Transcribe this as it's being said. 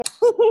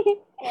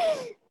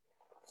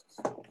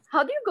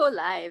How do you go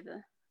live?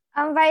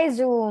 Via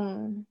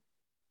Zoom.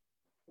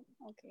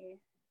 Okay.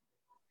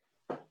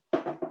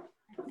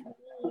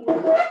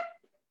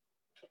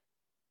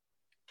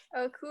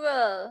 Oh,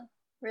 cool.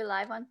 We're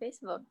live on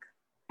Facebook.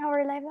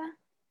 We're live na?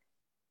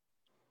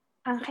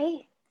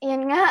 Okay.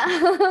 Yan nga.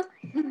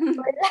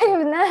 We're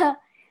live na.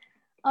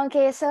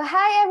 Okay, so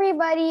hi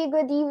everybody.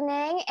 Good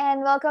evening and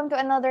welcome to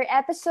another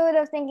episode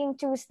of Thinking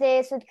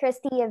Tuesdays with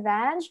Christy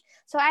Evange.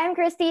 So I'm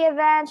Christy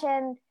Evange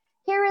and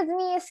here with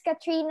me is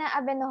Kitty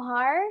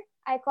Abenojar.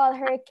 I call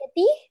her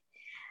Kitty.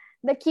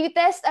 The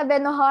cutest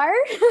Abenojar.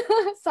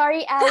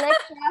 Sorry, Alex,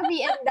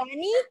 Navi, and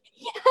Danny.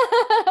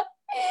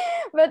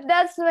 But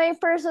that's my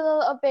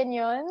personal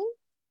opinion.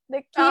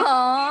 The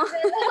cutest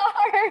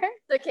Abenojar.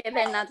 Okay,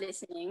 they're not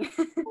listening.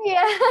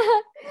 Yeah.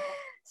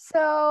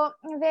 So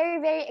I'm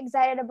very, very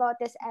excited about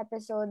this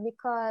episode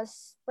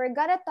because we're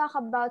gonna talk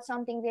about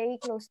something very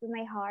close to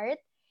my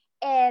heart.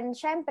 And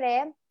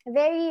syempre,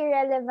 very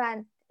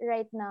relevant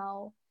right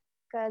now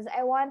because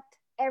I want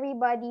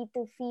everybody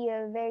to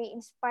feel very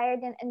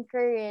inspired and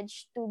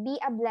encouraged to be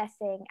a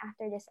blessing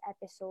after this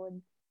episode.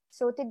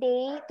 So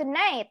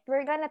tonight,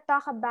 we're gonna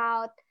talk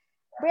about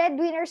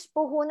Breadwinners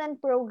Puhunan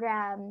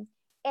Program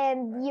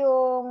and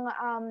yung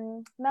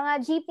mga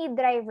jeepney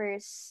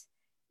drivers,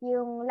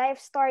 yung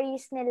life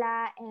stories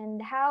nila and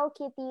how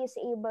Kitty is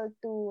able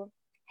to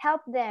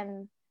help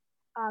them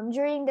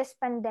during this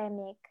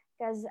pandemic.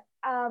 Because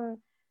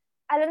alam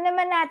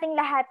naman nating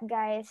lahat,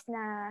 guys,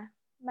 na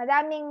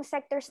madaming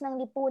sectors ng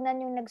lipunan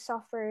yung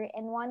nag-suffer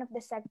and one of the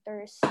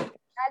sectors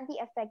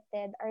badly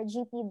affected are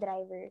jeepney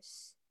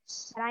drivers.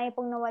 Marami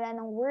pong nawala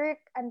ng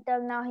work. Until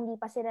now, hindi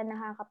pa sila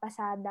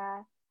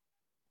nakakapasada.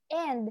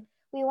 And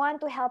we want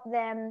to help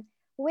them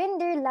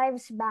win their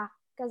lives back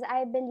because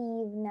I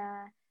believe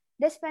na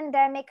this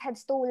pandemic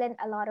had stolen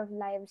a lot of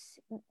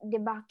lives.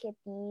 Diba,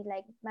 Kitty?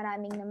 Like,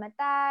 maraming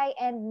namatay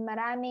and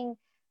maraming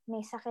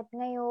may sakit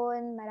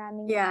ngayon.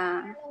 Maraming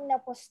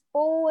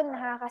na-postpone,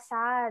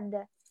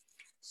 nakakasad.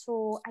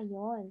 So,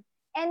 ayun.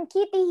 And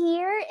Kitty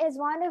here is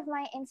one of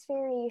my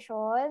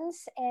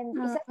inspirations and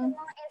isa sa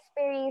mga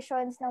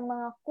inspirations ng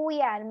mga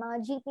kuya,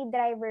 mga jeepney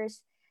drivers,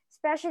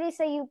 especially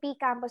sa UP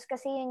campus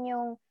kasi yun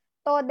yung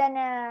toda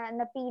na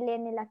napili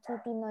nila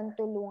Kitty noon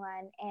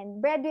tulungan. And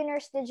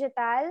Breadwinners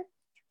Digital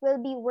will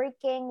be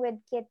working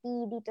with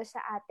Kitty dito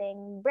sa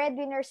ating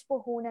Breadwinners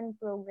Puhunan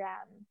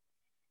Program.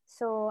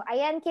 So,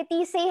 ayan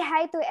Kitty, say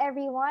hi to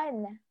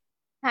everyone.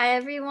 Hi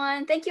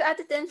everyone. Thank you,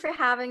 Ateneo, for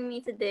having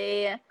me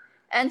today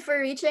and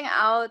for reaching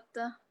out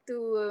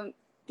to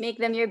make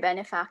them your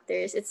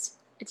benefactors. It's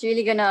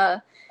really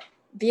gonna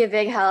be a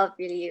big help,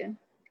 really.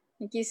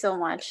 Thank you so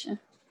much.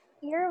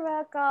 You're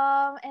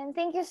welcome. And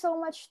thank you so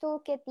much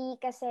to Kitty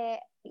kasi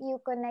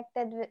you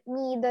connected with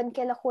me doon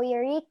kila Kuya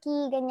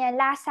Ricky. Ganyan,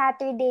 last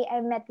Saturday,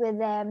 I met with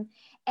them.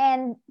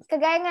 And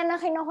kagaya nga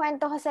ng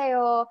kinukwento ko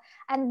sa'yo,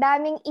 ang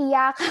daming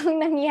iyakang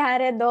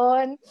nangyari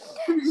doon.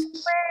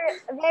 Super,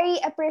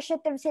 very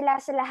appreciative sila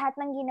sa lahat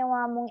ng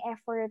ginawa mong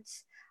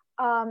efforts.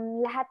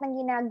 Lahat ng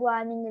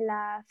ginagawa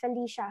nila,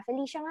 Felicia.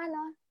 Felicia nga,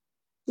 no?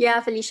 Yeah,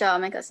 Felicia,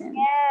 my cousin.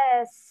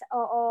 Yes,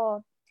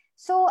 oo.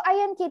 So,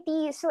 ayun,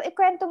 Kitty. So,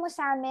 ikwento mo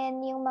sa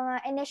amin yung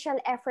mga initial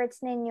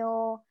efforts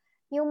ninyo,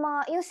 yung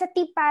sa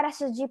tip para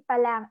sa jeep pa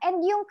lang,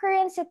 and yung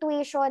current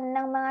situation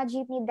ng mga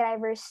jeepney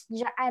drivers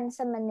dyan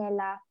sa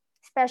Manila.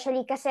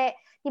 Especially kasi,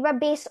 di ba,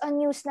 based on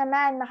news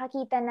naman,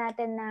 makakita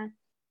natin na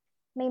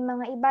may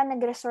mga iba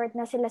nag-resort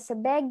na sila sa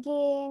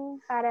begging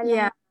para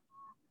lang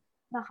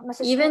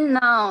even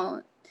now,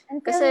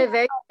 kasi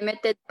very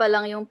limited pa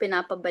lang yung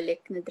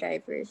pinapabalik na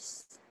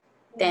drivers.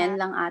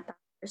 10 lang ata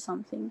or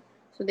something.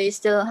 So they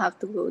still have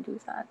to go do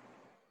that.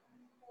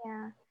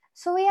 Yeah.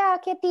 So yeah,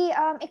 Kitty,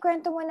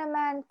 ikwento mo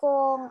naman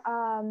kung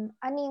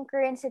ano yung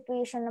current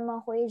situation ng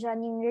mga kuya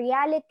dyan, yung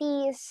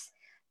realities,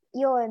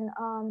 yun,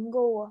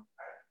 go.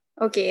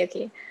 Okay.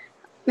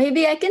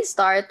 Maybe I can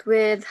start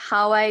with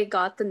how I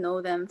got to know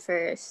them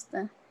first.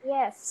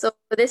 Yes. So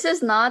this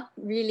is not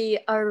really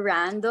a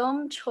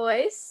random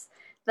choice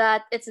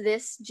that it's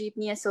this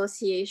jeepney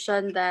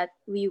association that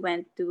we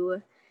went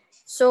to.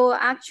 So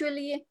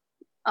actually,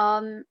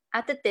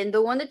 Ateneo, the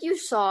one that you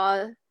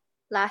saw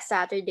last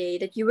Saturday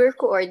that you were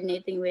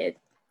coordinating with,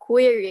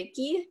 Kuya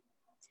Ricky,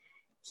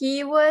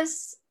 he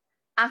was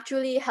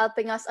actually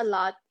helping us a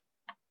lot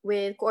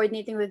with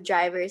coordinating with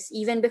drivers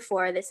even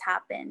before this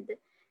happened.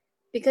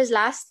 Because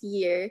last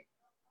year,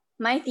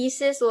 my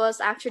thesis was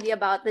actually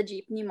about the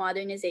jeepney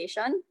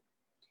modernization.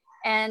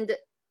 And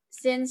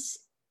since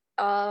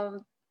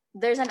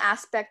there's an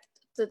aspect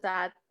to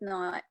that,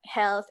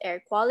 health,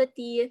 air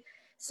quality,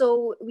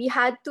 so we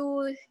had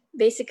to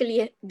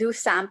basically do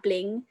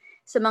sampling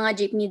sa mga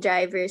jeepney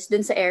drivers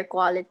dun sa air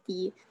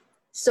quality.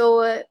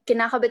 So,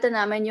 kinakabitan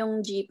namin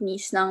yung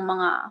jeepneys ng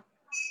mga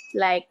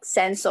like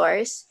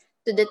sensors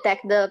to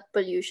detect the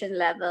pollution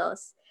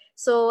levels.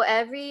 So,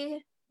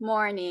 every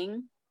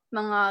morning,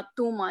 mga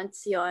 2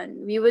 months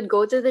yon, we would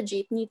go to the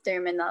jeepney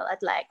terminal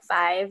at like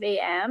 5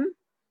 a.m.,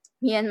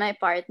 me and my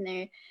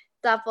partner.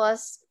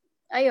 Tapos,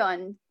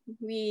 ayun,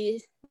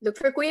 we look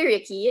for Kuya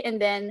Ricky and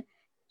then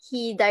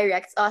he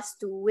directs us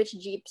to which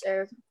jeeps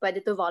are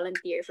pwede to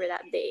volunteer for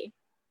that day.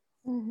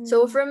 Mm-hmm.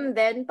 So from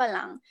then pa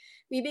lang,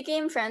 we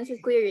became friends with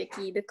Kuya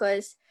Ricky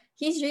because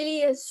he's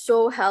really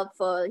so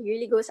helpful. He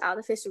really goes out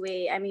of his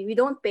way. I mean, we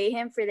don't pay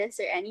him for this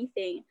or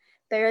anything,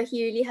 pero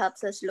he really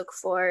helps us look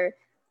for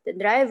the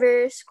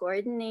drivers,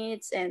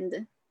 coordinates,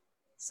 and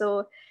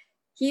so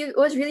he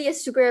was really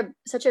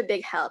such a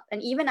big help.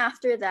 And even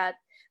after that,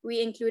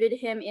 we included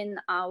him in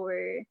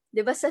our,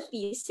 di ba sa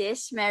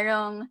thesis,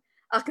 merong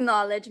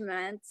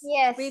acknowledgements.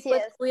 Yes, We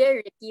put yes.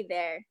 Kuya Ricky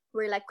there.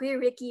 We're like, Kuya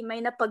Ricky,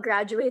 may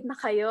napag-graduate na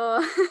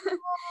kayo.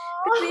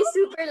 Because we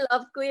super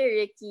love Kuya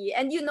Ricky.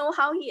 And you know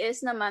how he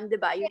is naman, di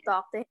ba? You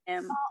talk to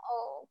him.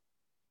 Oo.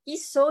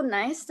 He's so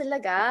nice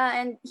talaga.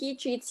 And he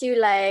treats you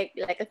like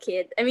a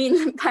kid. I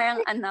mean,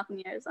 parang anak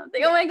niya or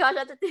something. Oh my gosh,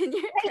 at a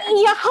 10-year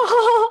Naiiyak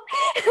ako.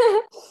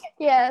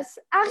 Yes.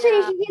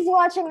 Actually, Yeah. he's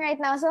watching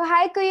right now. So,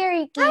 hi, Kuya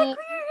Ricky. Hi,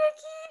 Kuya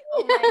Ricky!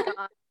 Oh my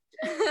gosh.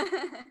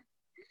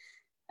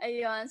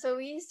 Ayun. So,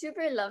 we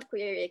super love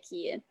Kuya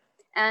Ricky.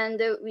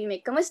 And we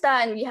make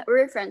kamusta, and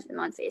we're friends with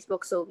him on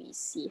Facebook, so we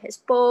see his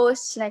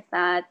posts like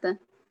that.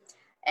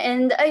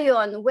 And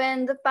ayun,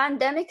 when the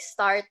pandemic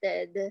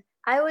started,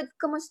 I would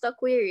kamusta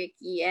Kuya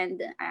Ricky, and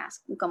I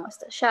asked him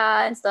kamusta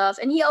siya and stuff.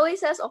 And he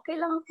always says,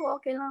 okay lang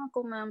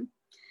ako, ma'am.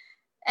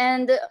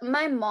 And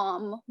my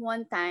mom,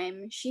 one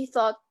time, she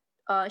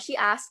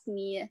asked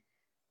me,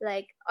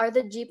 like, are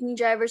the jeepney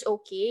drivers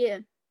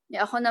okay?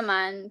 Yeah, ako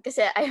naman,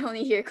 kasi I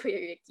only hear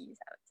Kuya Ricky.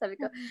 Sabi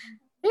ko,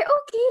 they're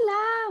okay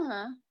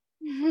lang.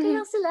 Okay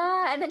lang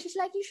sila. And then she's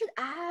like, you should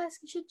ask,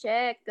 you should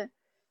check.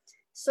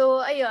 So,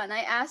 ayun,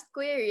 I asked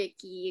Kuya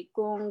Ricky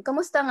kung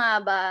kamusta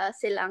nga ba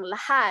silang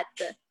lahat.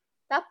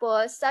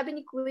 Tapos, sabi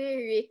ni Kuya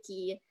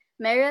Ricky,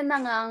 meron na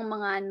ngang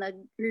mga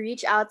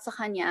nag-reach out sa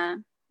kanya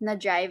na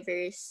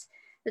drivers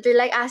that are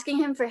like asking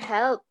him for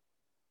help.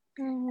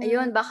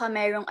 Ayun, baka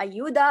merong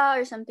ayuda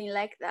or something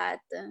like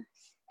that.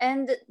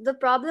 And the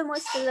problem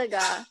was talaga,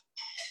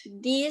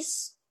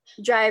 these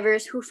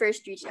drivers who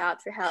first reached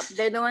out for help,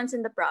 they're the ones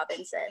in the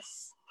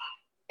provinces.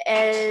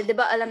 Eh, di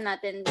ba alam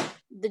natin,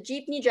 the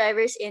jeepney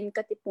drivers in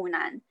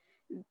Katipunan,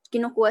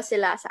 kinukuha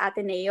sila sa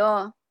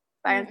Ateneo.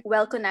 Parang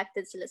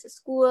well-connected sila sa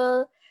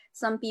school.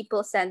 Some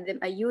people send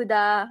them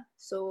ayuda.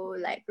 So,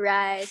 like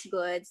rice,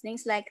 goods,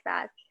 things like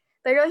that.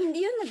 Pero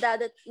hindi yun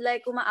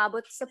like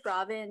umaabot sa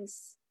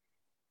province.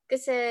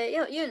 Kasi,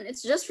 yun,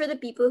 it's just for the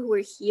people who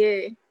are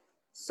here.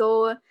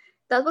 So,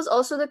 that was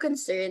also the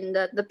concern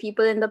that the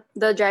people in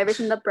the drivers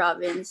in the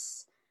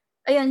province,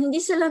 ayun, hindi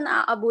sila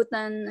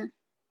naaabutan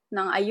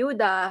ng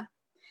ayuda.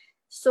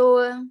 So,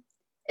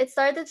 it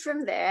started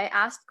from there. I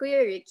asked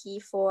Kuya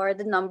Ricky for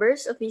the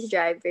numbers of these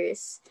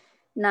drivers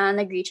na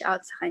nag-reach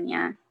out sa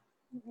kanya.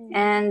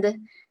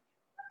 And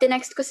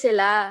tinext ko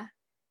sila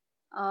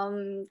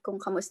kung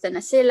kamusta na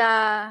sila,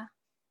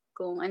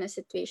 kung ano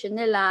situation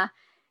nila.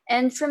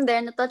 And from there,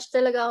 na-touch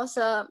talaga ako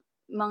sa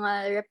mga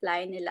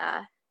reply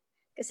nila.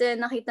 Kasi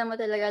nakita mo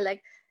talaga,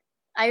 like,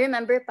 I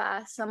remember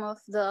pa some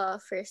of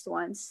the first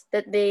ones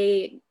that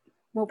they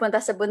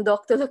pupunta sa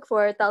bundok to look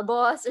for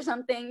talbos or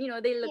something. You know,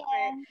 they look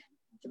for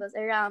vegetables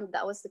around.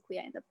 That was the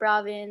kuya in the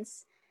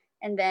province.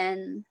 And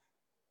then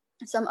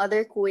some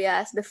other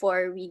kuyas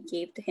before we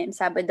gave to him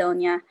Sabadaw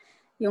niya,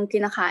 yung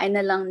kinakain na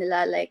lang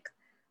nila like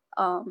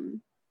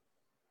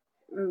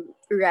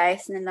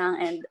rice na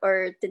lang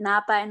or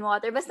tinapa and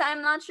water. Basta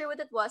I'm not sure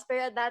what it was,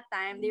 pero at that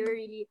time they were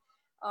really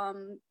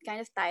kind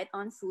of tight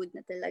on food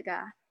na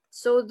talaga.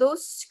 So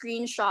those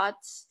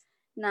screenshots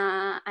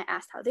na I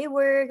asked how they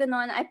were,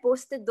 ganon, I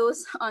posted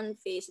those on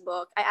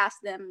Facebook. I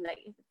asked them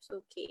like if it's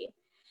okay.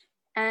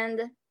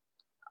 And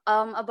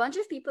a bunch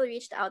of people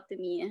reached out to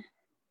me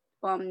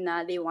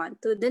na they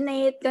want to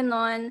donate,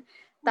 ganon.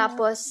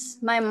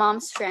 Tapos my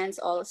mom's friends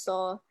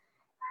also,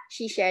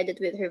 she shared it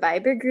with her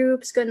Viber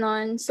groups,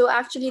 ganon. So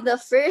actually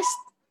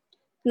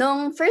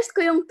nung first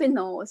ko yung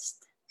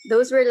pinost,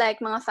 those were like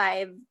mga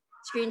 5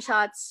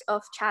 screenshots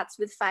of chats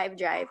with 5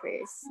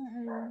 drivers.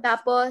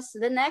 Tapos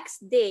the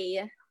next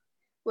day,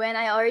 when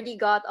I already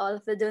got all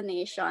of the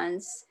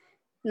donations,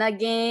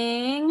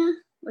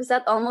 was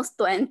that almost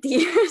 20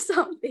 or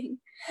something?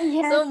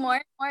 Yes. So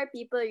more and more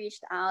people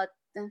reached out.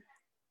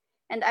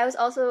 And I was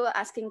also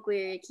asking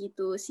Kuya Ricky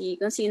to see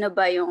kung sino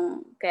ba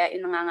yung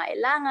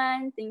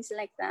nangangailangan, things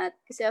like that.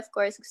 Kasi of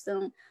course,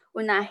 gustong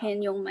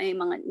unahin yung may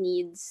mga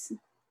needs.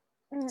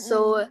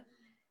 So,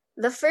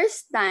 the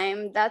first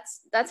time,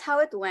 that's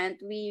how it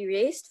went. We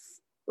raised,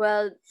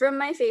 from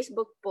my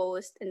Facebook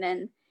post, and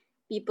then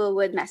people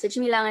would message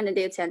me lang and then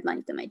they would send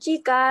money to my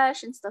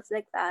GCash and stuff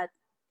like that.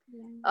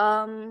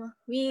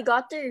 We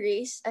got to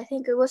raise, I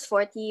think it was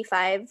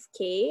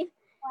 45K.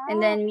 Wow.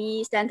 And then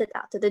we sent it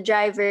out to the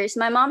drivers.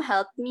 My mom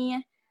helped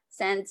me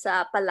send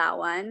sa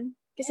Palawan.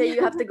 Kasi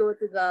you have to go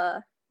to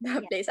the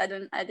place. I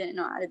didn't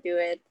know how to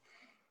do it.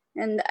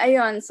 And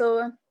ayun,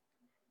 so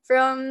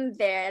from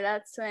there,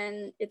 that's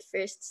when it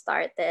first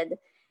started.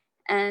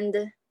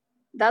 And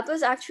that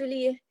was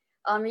actually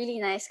really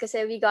nice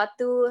kasi we got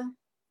to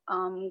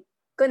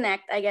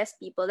connect, I guess,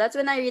 people. That's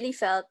when I really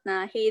felt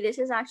na, hey, this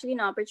is actually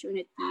an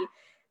opportunity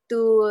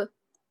to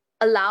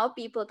allow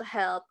people to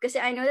help. Because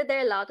I know that there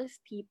are a lot of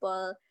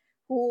people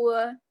who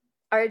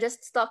are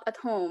just stuck at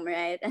home,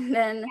 right? And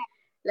then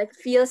like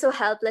feel so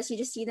helpless. You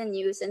just see the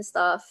news and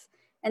stuff.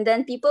 And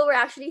then people were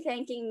actually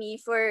thanking me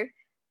for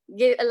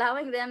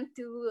allowing them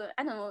to,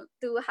 I don't know,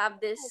 to have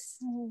this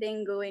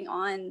thing going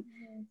on.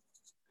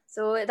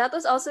 So that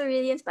was also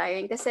really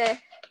inspiring kasi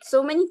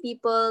so many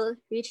people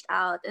reached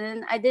out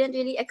and I didn't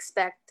really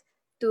expect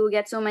to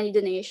get so many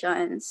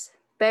donations.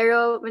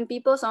 Pero when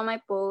people saw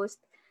my post,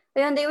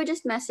 ayun, they would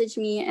just message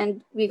me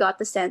and we got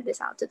to send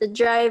this out to the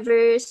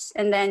drivers.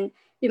 And then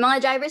yung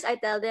mga drivers, I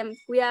tell them,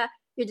 Kuya,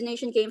 your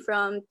donation came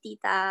from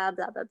tita,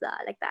 blah, blah,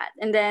 blah, like that.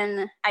 And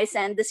then I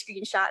send the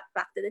screenshot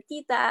back to the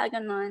tita,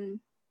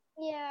 ganon.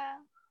 Yeah.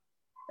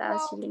 That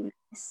was really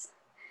nice.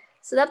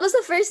 So that was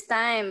the first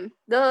time.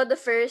 The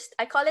first,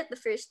 I call it the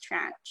first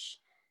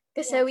tranche.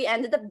 Kasi we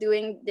ended up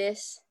doing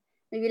this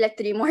maybe like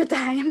 3 more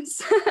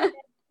times.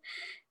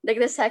 Like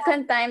the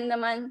second time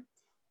naman,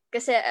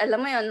 kasi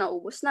alam mo yun,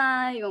 naubos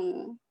na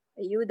yung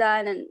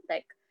ayuda and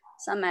like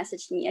some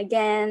messaged me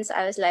again. So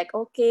I was like,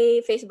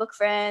 okay, Facebook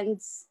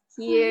friends,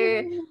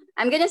 here.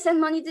 I'm gonna send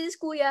money to this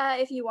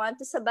kuya. If you want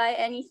to sabay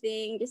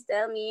anything, just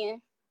tell me.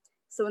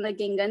 So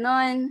naging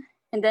ganon.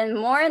 And then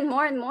more and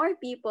more and more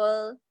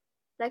people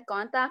like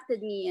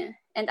contacted me.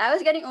 And I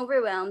was getting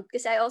overwhelmed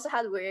because I also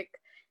had work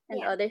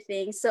and other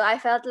things. So I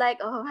felt like,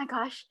 oh my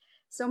gosh,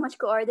 so much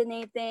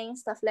coordinating,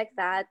 stuff like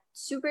that.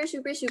 Super,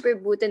 super, super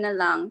buti na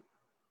lang.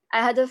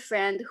 I had a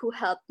friend who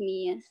helped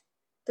me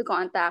to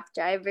contact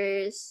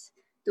drivers,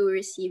 to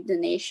receive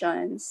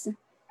donations.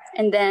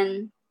 And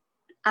then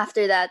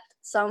after that,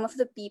 some of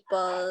the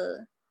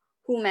people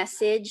who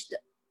messaged,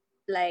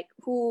 like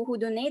who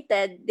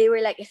donated, they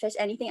were like, if there's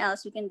anything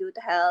else we can do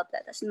to help,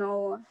 let us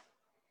know.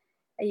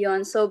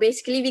 Ayun. So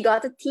basically, we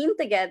got a team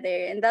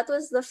together, and that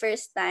was the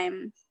first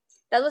time.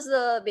 That was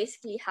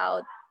basically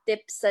how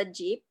Tips sa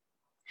Jeep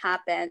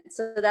happened.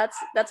 So that's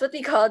what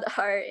we called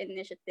our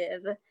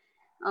initiative.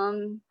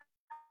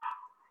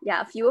 Yeah,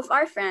 a few of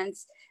our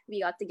friends,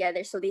 we got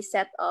together. So they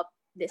set up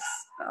this.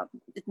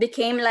 It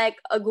became like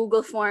a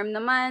Google form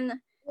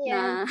naman.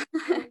 Yeah.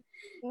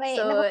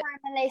 So,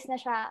 naka-formalize na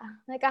siya.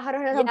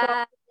 Nagkakaroon na ng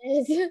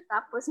process.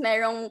 Tapos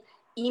merong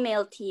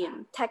email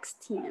team,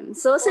 text team.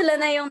 So sila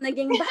na yung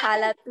naging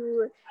bahala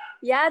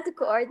to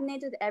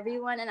coordinate with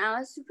everyone. And I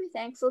was super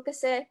thankful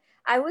kasi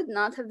I would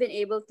not have been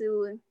able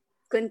to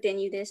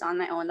continue this on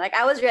my own. Like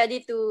I was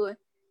ready to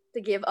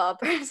give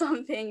up or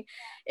something,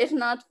 if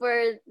not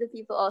for the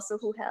people also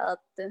who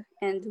helped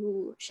and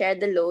who shared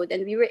the load.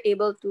 And we were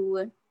able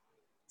to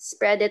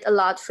spread it a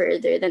lot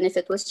further than if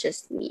it was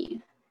just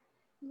me.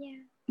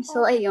 Yeah.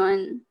 So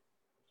ayun.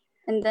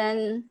 And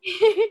then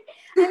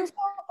I'm so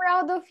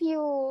proud of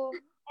you.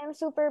 I'm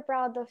super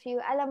proud of you.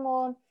 Alam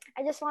mo,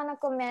 I just wanna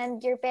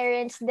commend your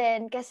parents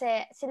din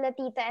kasi sila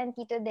tita and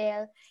tito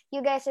Dale,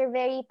 you guys are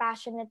very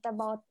passionate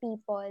about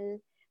people,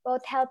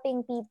 about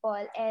helping people,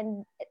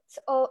 and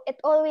it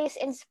always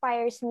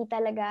inspires me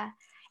talaga.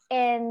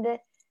 And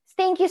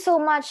thank you so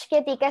much,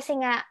 Kitty, kasi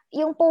nga,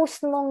 yung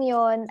post mong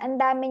yon, ang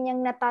dami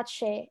niyang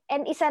na-touch eh.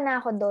 And isa na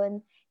ako doon.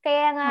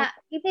 Kaya nga,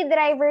 PT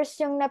drivers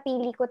yung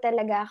napili ko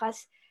talaga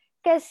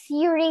kasi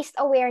you raised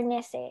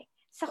awareness eh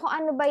sa kung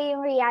ano ba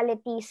yung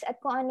realities at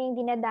kung ano yung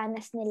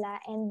dinadanas nila,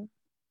 and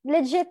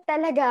legit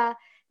talaga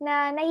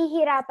na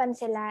nahihirapan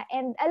sila.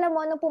 And alam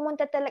mo, nung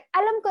pumunta talaga,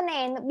 alam ko na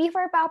eh,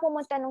 before pa ako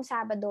pumunta nung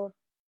Sabado,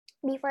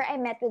 before I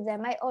met with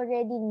them, I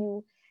already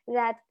knew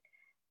that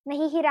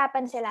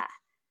nahihirapan sila.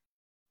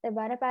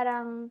 Diba? Na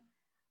parang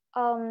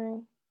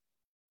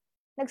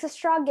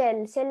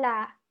nagsastruggle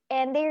sila,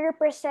 and they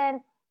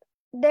represent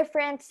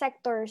different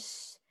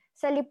sectors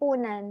sa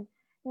lipunan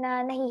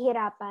na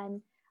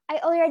nahihirapan. I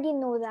already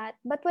know that.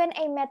 But when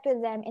I met with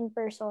them in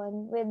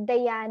person, with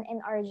Diane and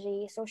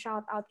RJ, so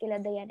shout out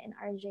kila Diane and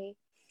RJ,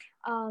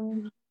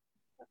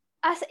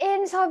 as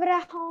in,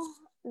 sobra akong,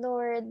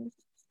 Lord,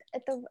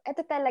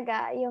 ito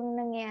talaga yung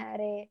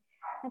nangyari.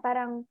 Na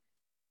parang,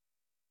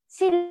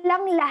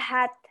 silang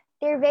lahat,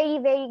 they're very,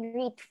 very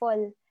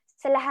grateful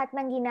sa lahat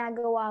ng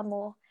ginagawa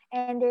mo.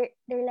 And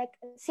they're like,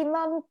 si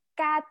Ma'am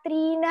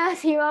Katrina,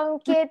 si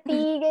Ma'am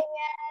Kitty,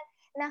 ganyan,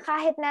 na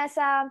kahit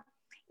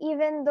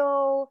even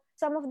though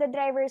some of the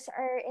drivers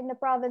are in the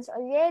province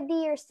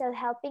already, you're still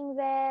helping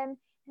them.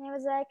 And I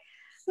was like,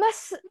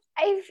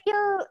 I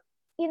feel,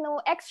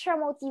 extra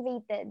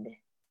motivated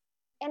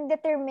and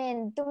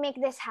determined to make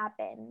this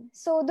happen.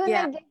 So, doon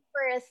nag-give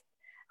birth.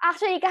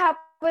 Actually,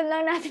 kahapon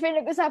lang natin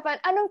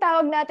pinag-usapan, anong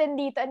tawag natin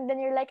dito? And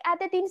then you're like,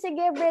 Ate Tin,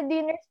 sige,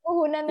 Breadwinners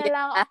Puhunan na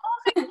lang.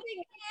 Okay,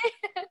 sige.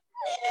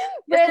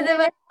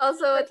 Breadwinners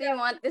also what we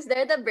want, because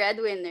they're the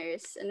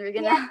breadwinners and we're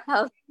gonna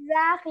help.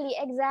 Exactly.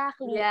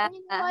 Yeah. And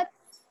you know what?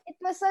 It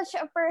was such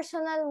a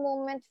personal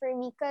moment for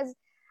me because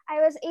I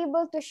was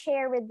able to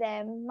share with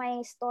them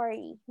my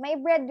story, my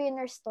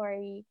breadwinner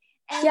story.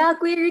 And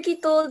Kuya Ricky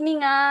told me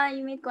nga,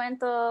 you made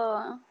kwento.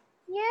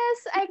 Yes,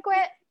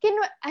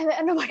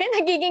 ano ba yun?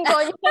 Nagiging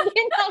konyo.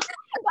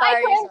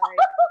 Sorry.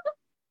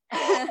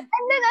 And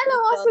then,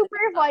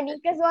 super funny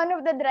because one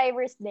of the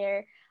drivers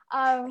there,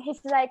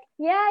 he's like,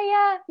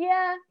 yeah.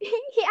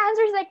 He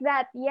answers like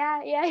that. Yeah.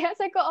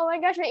 So ko, oh my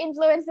gosh, may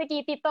influence ni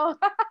Kitty to.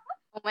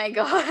 Oh my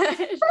gosh.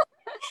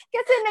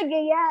 Kasi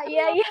yeah.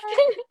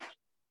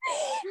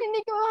 Hindi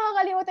ko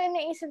makakalimutan,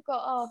 naisip ko,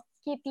 oh,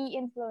 Kitty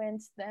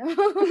influenced them.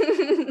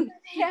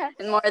 Yeah.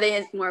 In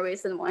more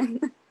ways than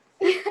one.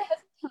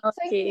 So,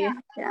 Okay.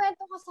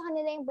 kwento ko sa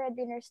kanila yung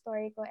breadwinner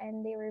story ko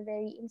and they were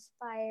very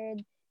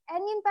inspired. And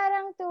yun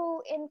parang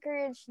to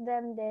encourage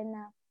them din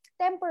na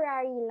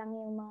temporary lang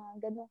yung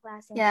mga ganong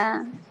klaseng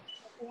Yeah.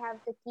 they have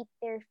to keep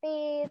their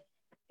faith,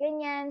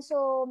 ganyan.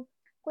 So,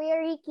 Kuya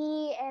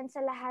Ricky and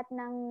sa lahat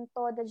ng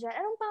Toda dyan,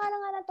 anong pangalan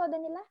nga ng Toda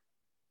nila?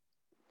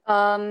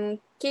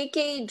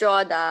 KK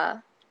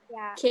Joda,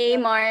 Yeah.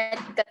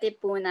 Kmart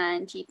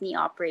Katipunan Jeepney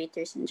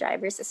Operators and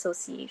Drivers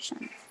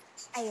Association.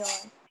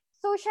 Ayun.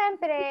 So,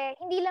 syempre,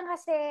 hindi lang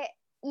kasi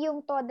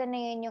yung Toda na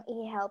yun yung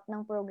i-help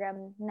ng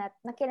program na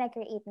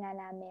kinakreate nga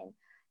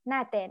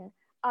natin.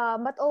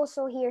 But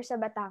also here sa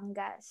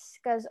Batangas.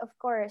 Because, of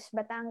course,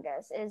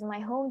 Batangas is my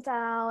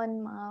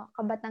hometown, mga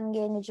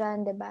kabatanggen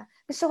dyan, diba?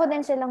 Gusto ko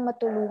din silang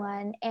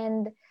matulungan.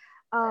 And,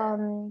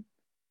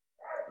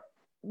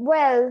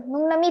 well,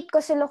 nung na-meet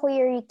ko sila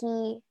Kuya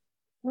Ricky,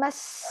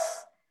 mas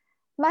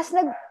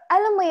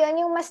alam mo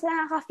yun, yung mas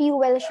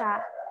nakaka-fuel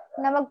siya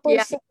na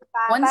mag-pursue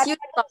pa. Once you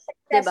talk,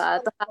 diba,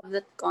 to have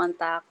that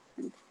contact.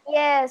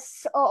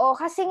 Yes, oo.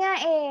 Kasi nga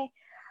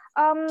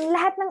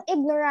lahat ng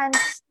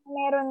ignorance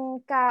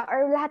meron ka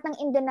or lahat ng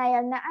in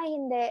denial na,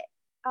 hindi,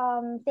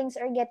 things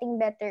are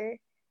getting better.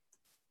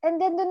 And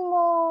then dun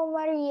mo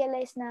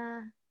ma-realize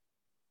na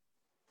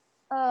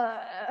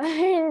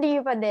hindi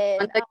pa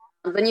din.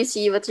 When you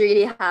see what's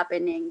really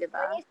happening,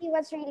 diba? When you see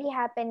what's really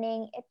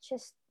happening, it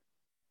just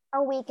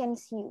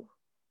awakens you.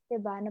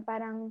 Diba? Na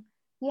parang,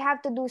 you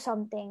have to do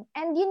something.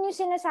 And yun yung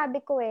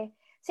sinasabi ko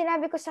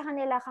Sinabi ko sa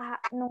kanila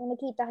nung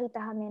nakita-kita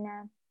kami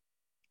na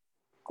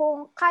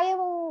kung kaya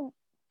mong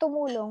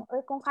tumulong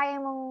or kung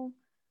kaya mong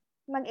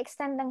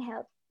mag-extend ng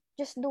help,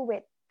 just do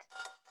it.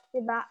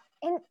 Diba?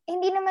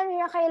 Hindi naman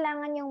niya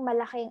kailangan yung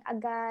malaking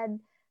agad.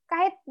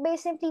 Kahit by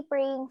simply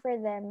praying for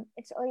them,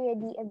 it's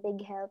already a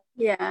big help.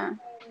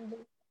 Yeah.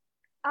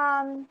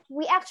 And,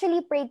 we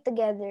actually prayed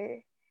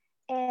together.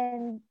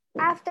 And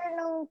after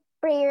nung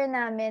prayer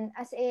namin,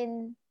 as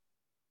in,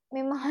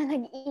 may mga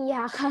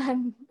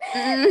nag-iiyakan.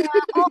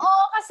 Oo,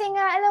 kasi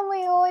nga, alam mo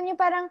yun, yung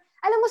parang,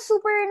 alam mo,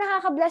 super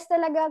nakaka-bless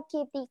talaga,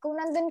 Kitty. Kung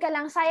nandun ka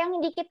lang, sayang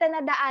hindi kita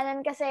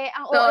nadaanan kasi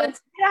ang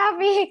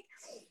traffic.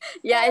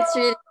 Yeah, it's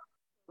really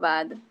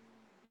bad.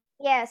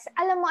 Yes.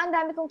 Alam mo, ang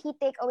dami kong key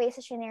takeaway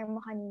sa share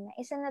mo kanina.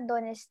 Isa na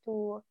doon is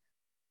to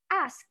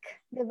ask,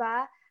 di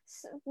ba?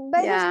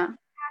 By just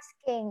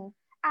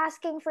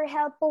asking for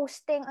help,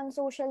 posting on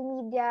social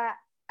media.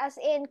 As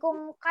in,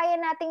 kung kaya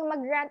nating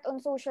mag-rant on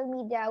social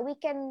media, we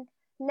can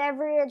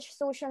leverage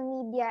social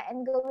media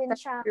and gawin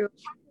siya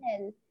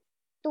channel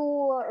to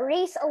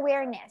raise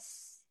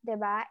awareness,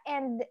 diba?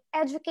 And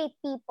educate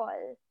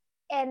people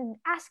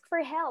and ask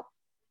for help.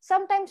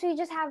 Sometimes we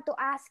just have to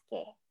ask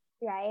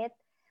right?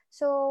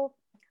 So,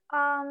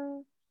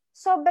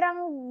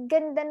 sobrang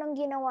ganda ng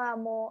ginawa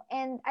mo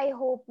and I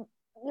hope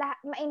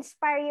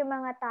ma-inspire yung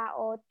mga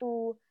tao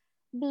to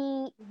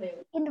be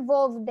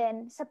involved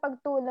din sa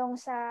pagtulong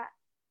sa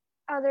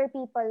other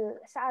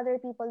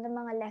people na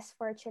mga less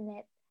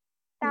fortunate.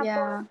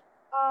 Tapos,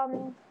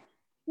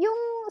 yung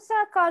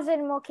sa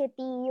cousin mo,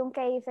 Kitty, yung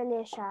kay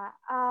Felicia,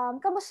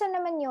 kamusta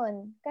naman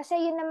yun? Kasi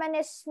yun naman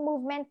is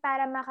movement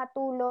para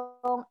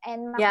makatulong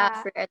and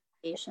for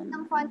education.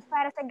 Ng funds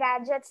para sa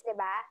gadgets, di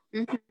ba?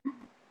 Mm-hmm.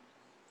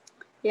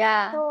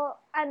 Yeah. So,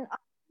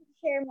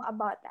 share mo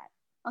about that.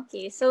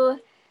 Okay, so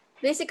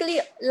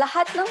basically,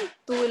 lahat ng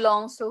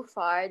tulong so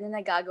far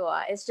na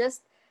nagagawa is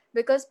just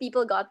because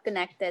people got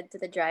connected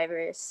to the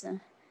drivers.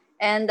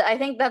 And I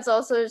think that's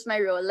also just my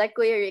role. Like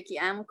Kuya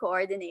Ricky, I'm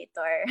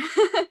coordinator.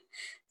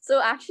 So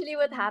actually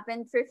what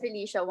happened for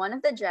Felicia, one of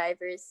the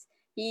drivers,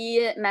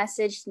 he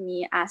messaged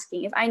me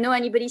asking if I know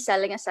anybody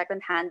selling a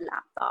second-hand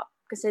laptop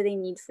kasi they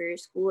need for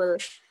school.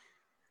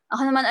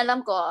 Ako naman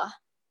alam ko,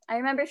 I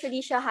remember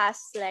Felicia has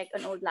like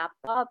an old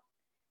laptop.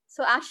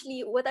 So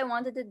actually, what I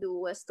wanted to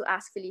do was to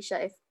ask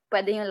Felicia if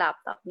pwede yung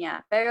laptop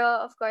niya.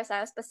 Pero, of course, I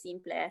was pa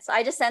simple. So,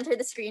 I just sent her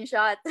the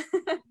screenshot.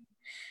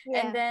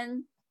 And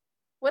then,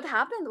 what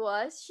happened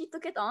was, she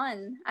took it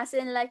on. As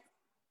in, like,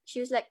 she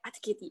was like, Ate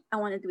Kitty, I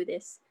want to do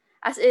this.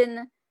 As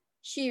in,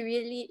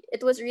 it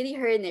was really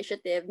her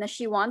initiative na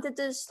she wanted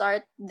to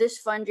start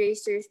this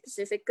fundraiser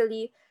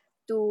specifically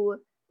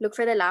to look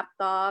for the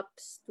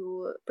laptops,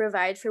 to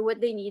provide for what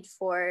they need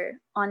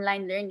for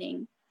online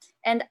learning.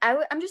 And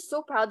I'm just so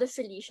proud of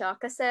Felicia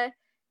kasi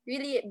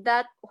really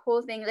that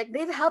whole thing, like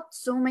they've helped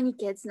so many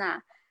kids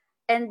na.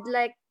 And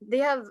like they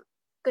have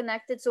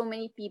connected so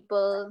many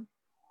people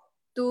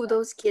to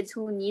those kids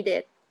who need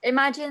it.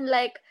 Imagine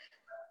like,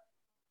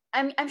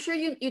 I'm sure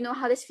you know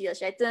how this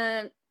feels, right?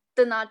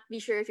 To not be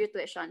sure if your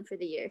tuition for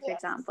the year, for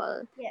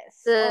example.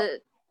 Yes.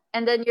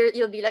 And then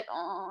you'll be like,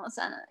 oh,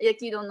 sana, like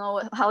you don't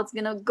know how it's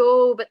gonna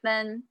go, but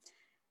then,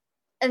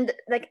 and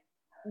like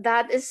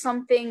that is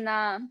something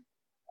na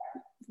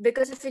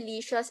because of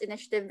Felicia's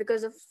initiative,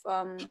 because of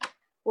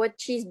what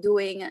she's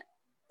doing,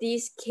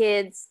 these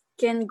kids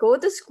can go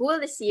to school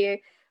this year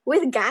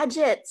with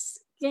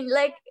gadgets.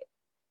 Like,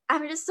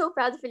 I'm just so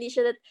proud of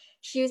Felicia that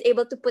she was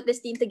able to put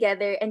this team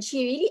together, and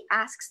she really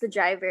asks the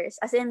drivers,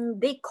 as in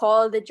they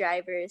call the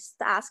drivers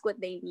to ask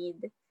what they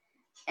need.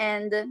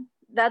 And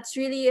that's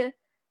really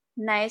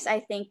nice, I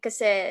think,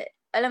 kasi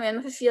alam mo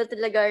yun, mafe-feel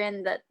talaga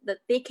rin that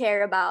they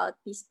care about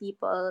these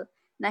people,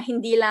 na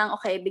hindi lang,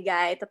 okay,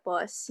 bigay,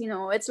 tapos,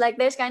 it's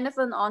like there's kind of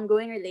an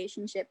ongoing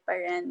relationship pa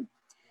rin.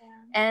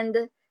 Yeah.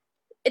 And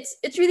it's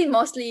really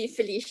mostly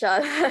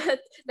Felicia.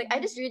 Like, I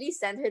just really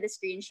sent her the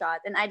screenshot,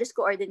 and I just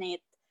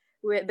coordinate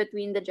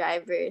between the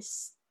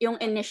drivers. Yung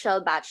initial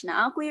batch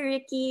na, Kuya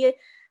Ricky,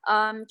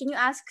 can you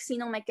ask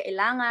sinong may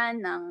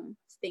kailangan ng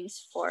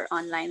things for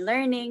online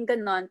learning,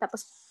 ganon.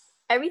 Tapos,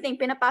 everything,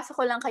 pinapasok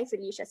ko lang kay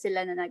Felicia.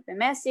 Sila na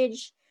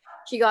nagme-message.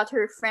 She got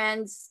her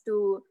friends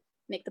to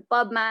make the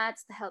pub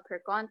mats, to help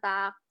her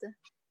contact,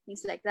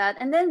 things like that.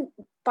 And then,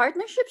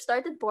 partnerships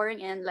started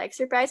pouring in. Like,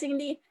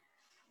 surprisingly,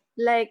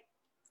 like,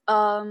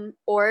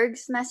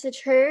 orgs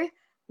message her,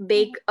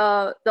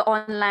 the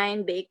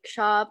online bake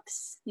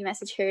shops, you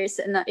message her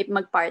na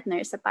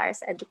mag-partner para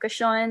sa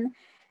education.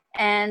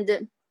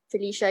 And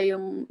Felicia,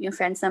 yung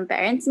friends ng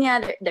parents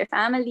niya, their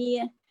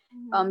family,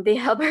 they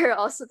help her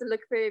also to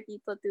look for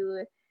people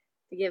to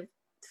give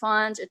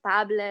funds or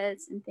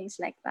tablets and things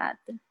like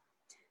that.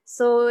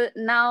 So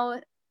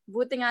now,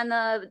 buti nga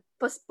na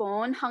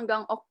postpone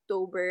hanggang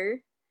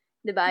October,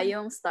 diba,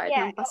 yung start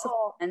ng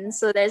pasukan.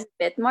 So there's a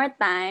bit more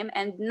time,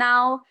 and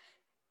now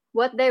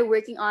what they're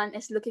working on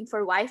is looking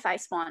for Wi-Fi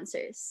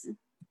sponsors.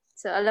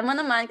 So alam mo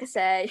naman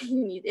kasi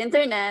you need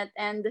internet,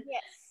 and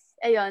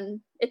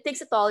ayun, it takes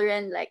a toll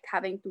rin, like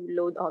having to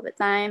load all the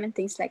time and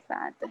things like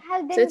that.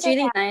 So it's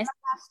really nice.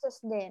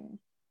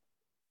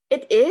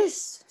 It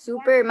is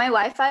super. My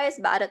Wi-Fi is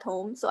bad at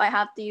home, so I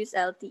have to use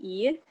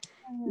LTE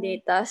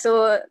data.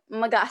 So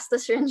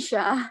magastos rin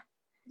siya.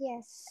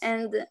 Yes.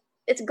 And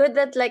it's good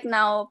that like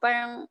now,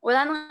 parang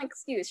wala nang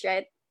excuse,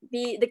 right?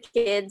 The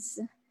kids,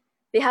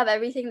 they have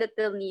everything that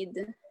they'll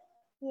need.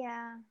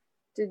 Yeah.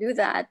 To do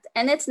that.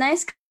 And it's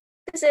nice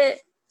kasi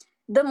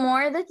the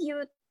more that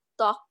you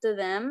talk to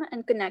them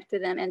and connect to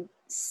them and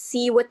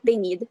see what they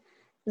need,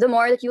 the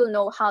more that you'll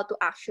know how to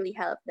actually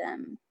help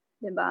them.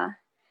 Diba?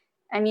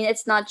 I mean,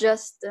 it's not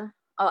just,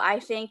 I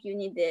think you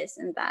need this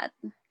and that.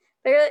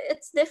 Pero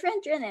it's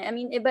different rin eh. I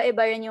mean,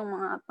 iba-iba rin yung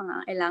mga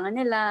pangangailangan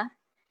nila.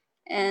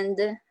 And,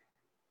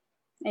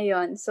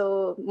 ayun.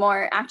 So,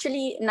 more,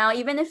 actually, now,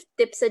 even if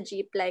tips a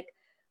Jeep, like,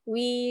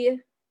 we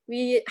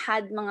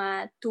had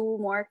mga 2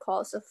 more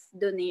calls of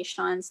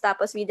donations.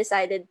 Tapos we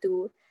decided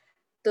to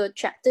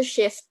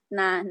shift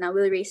na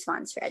we'll raise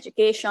funds for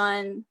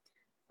education,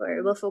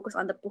 or we'll focus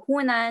on the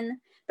puhunan.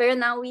 Pero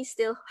now we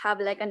still have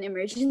like an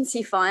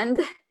emergency fund,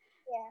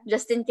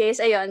 just in case.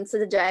 Ayun, so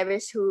the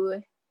drivers who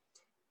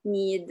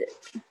need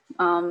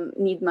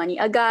money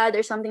agad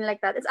or something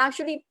like that. It's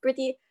actually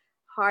pretty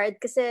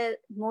hard kasi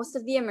most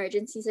of the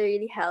emergencies are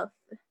really health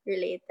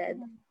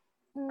related.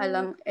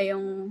 Alam,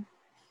 yung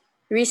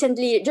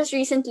recently,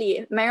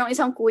 mayroong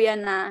isang kuya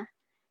na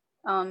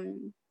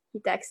he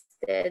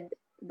texted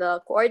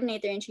the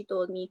coordinator and she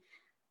told me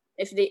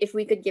if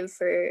we could give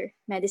for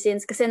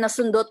medicines kasi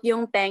nasundot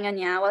yung tenga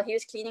niya while he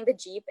was cleaning the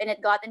Jeep, and it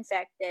got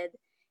infected,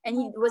 and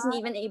he wasn't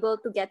even able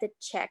to get it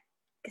checked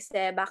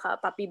kasi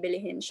baka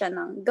papibilihin siya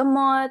ng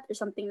gamot or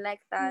something like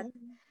that.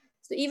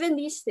 So even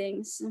these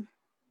things,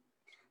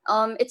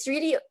 it's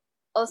really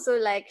also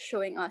like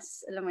showing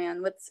us, alam mo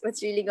yan,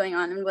 what's really going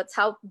on and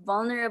how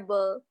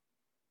vulnerable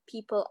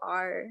people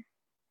are.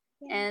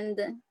 And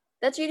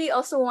that's really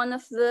also one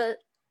of the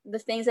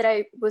things that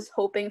I was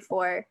hoping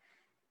for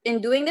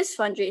in doing this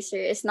fundraiser,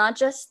 is not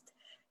just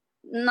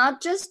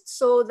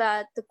so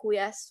that the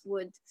Kuyas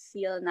would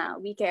feel na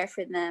we care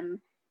for them,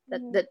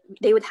 that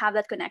they would have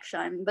that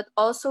connection, but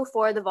also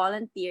for the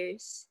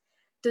volunteers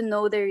to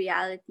know the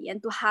reality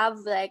and to have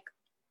like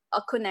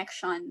a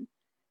connection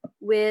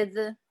with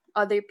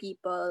other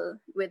people,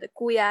 with the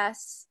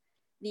Kuyas,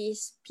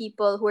 these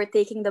people who are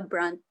taking the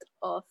brunt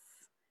of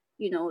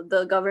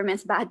the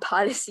government's bad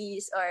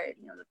policies or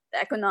the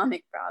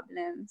economic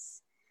problems.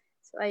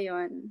 So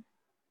ayun.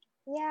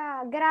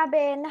 Yeah,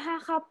 grabe,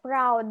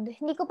 nakaka-proud.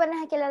 Hindi ko pa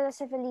nakakilala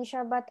si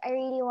Felicia, but I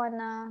really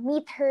wanna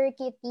meet her,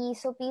 Kitty.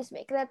 So please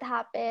make that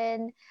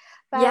happen.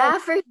 Yeah,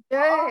 for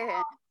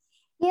sure.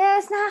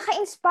 Yes,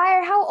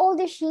 nakaka-inspire. How old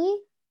is she?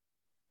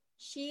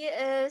 She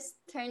is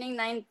turning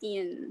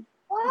 19.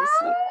 What? This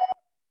year.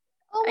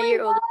 Oh my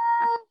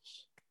gosh!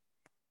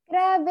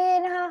 Grabe,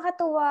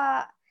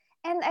 nakakatuwa.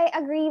 And I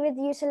agree with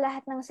you sa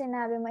lahat ng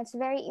sinabi mo. It's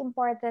very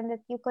important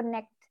that you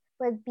connect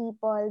with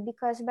people,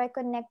 because by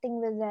connecting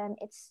with them,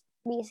 it's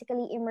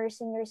basically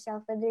immersing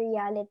yourself with the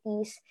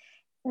realities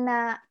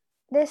na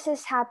this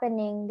is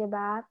happening, di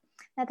ba?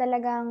 Na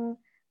talagang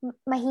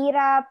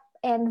mahirap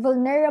and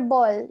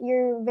vulnerable.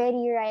 You're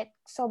very right.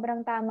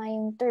 Sobrang tama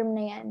yung term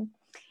na yan.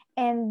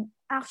 And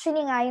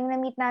actually nga, yung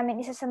na-meet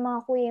namin, isa sa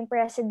mga kuya yung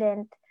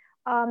president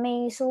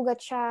may sugat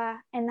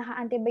siya and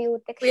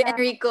naka-antibiotic Kuya siya.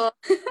 Enrico.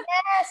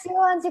 Yes,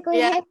 yun, si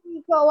Kuya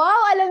Enrico.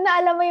 Wow, alam na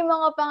alam mo yung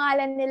mga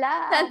pangalan nila.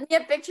 Sent me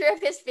a picture of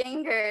his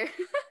finger.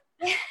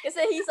 Kasi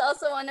he's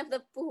also one of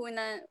the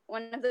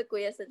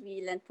kuyas that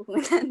we lent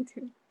puhunan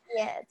to.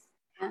 Yes.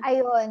 Yeah.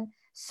 Ayun.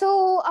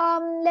 So,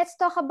 let's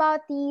talk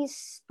about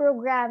this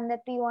program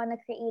that we want to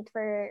create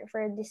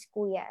for this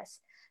Kuyas.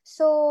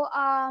 So,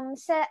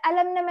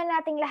 alam naman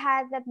nating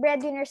lahat that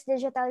Breadwinners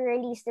Digital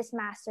released this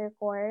master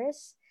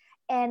course.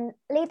 And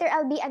later,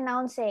 I'll be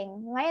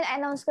announcing. Ngayon,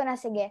 announce ko na,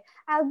 sige.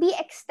 I'll be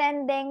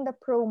extending the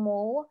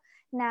promo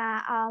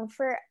na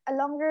for a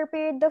longer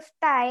period of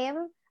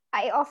time,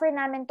 I-offer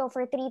namin to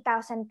for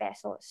 3,000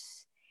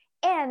 pesos.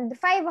 And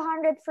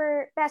 500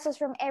 pesos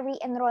from every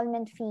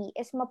enrollment fee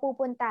is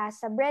mapupunta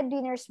sa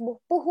Breadwinners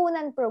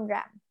Puhunan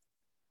Program.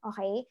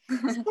 Okay?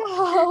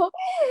 So,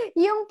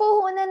 yung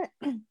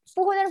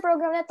puhunan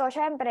program na to,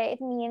 syempre,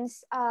 it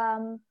means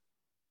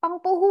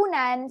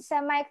pangpuhunan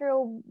sa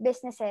micro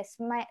businesses,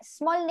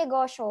 small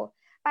negosyo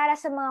para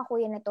sa mga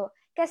kuya na to.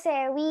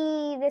 Kasi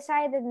we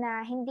decided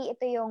na hindi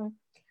ito yung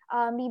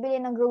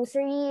bibili ng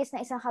groceries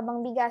na isang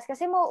kabang bigas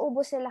kasi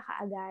mauubos sila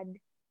kaagad.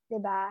 'Di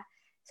ba?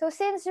 So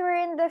since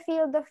we're in the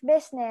field of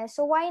business,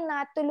 so why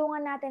not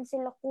tulungan natin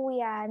sila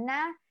kuya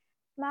na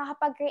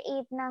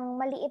makakapag-create ng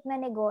maliit na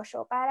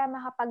negosyo para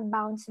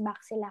makapag-bounce back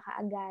sila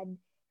kaagad.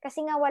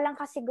 Kasi nga walang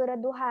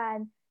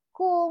kasiguraduhan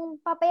kung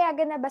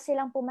papayagan na ba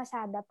silang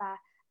pumasada pa.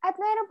 At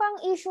mayroon pang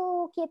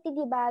issue, Kitty,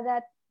 di ba,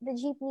 that the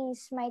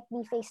jeepneys might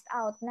be phased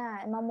out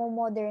na,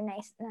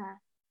 mamomodernized na.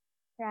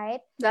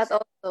 Right? That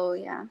also,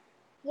 yeah.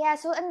 Yeah,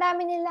 so ang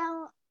dami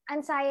nilang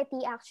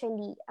anxiety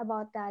actually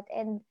about that.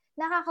 And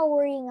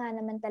nakaka-worry nga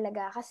naman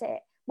talaga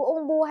kasi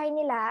buong buhay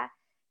nila,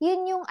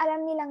 yun yung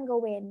alam nilang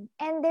gawin.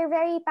 And they're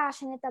very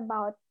passionate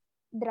about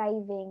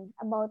driving,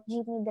 about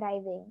jeepney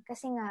driving.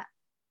 Kasi nga,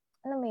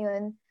 alam mo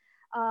yun,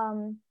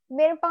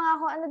 meron pa nga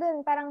ako,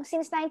 parang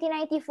since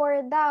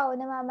 1994 daw,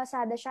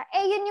 namamasada siya.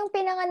 Yun yung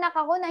pinanganak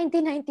ako,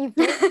 1994.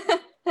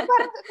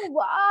 Parang,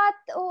 what?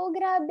 Oo,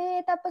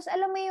 grabe. Tapos,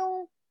 alam mo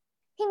yung,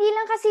 hindi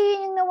lang kasi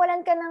yun yung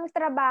nawalan ka ng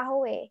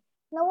trabaho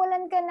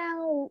Nawalan ka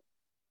ng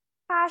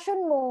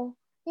passion mo.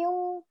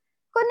 Yung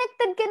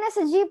connected ka na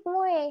sa jeep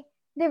mo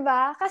 'di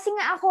ba? Kasi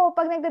nga ako,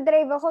 pag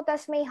nagda-drive ako,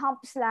 tas may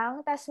humps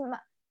lang, tas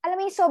alam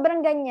mo yung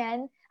sobrang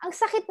ganyan, ang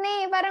sakit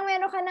na parang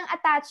meron ka ng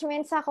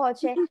attachment sa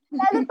kotse.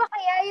 Lalo pa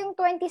kaya yung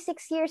 26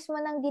 years mo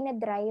nang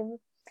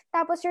dinadrive.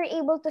 Tapos you're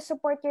able to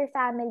support your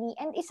family.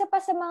 And isa pa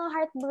sa mga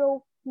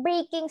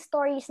heartbreaking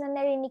stories na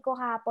narinig ko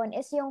kahapon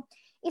is yung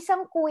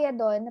isang kuya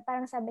doon na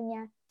parang sabi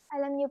niya,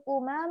 alam niyo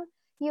po ma'am,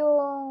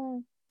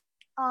 yung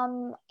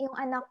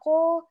anak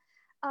ko,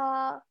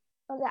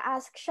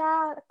 mag-a-ask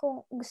siya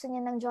kung gusto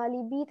niya ng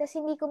Jollibee, tas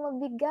hindi ko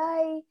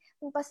mabigay,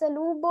 yung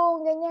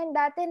pasalubong, ganyan.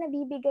 Dati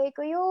nabibigay ko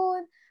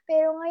yun,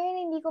 pero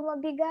ngayon hindi ko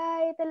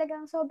mabigay.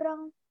 Talagang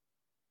sobrang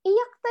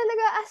iyak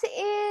talaga as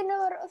in.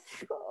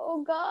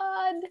 Oh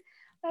God.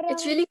 Parang,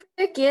 it's really for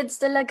their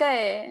kids talaga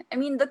I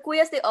mean, the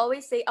kuyas, they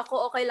always say,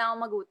 ako okay lang ako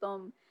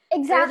magutom.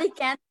 exactly. Pero they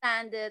can't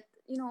stand it,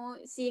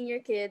 seeing your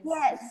kids.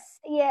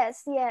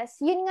 Yes.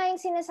 Yun nga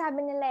yung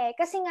sinasabi nila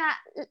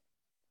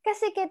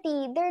Kasi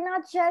Kitty, they're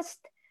not just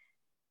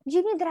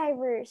jeepney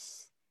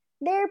drivers.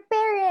 They're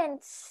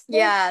parents.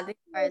 They are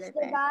their parents.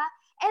 Diba?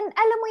 And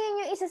alam mo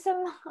yun yung isa sa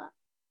mga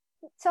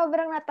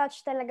sobrang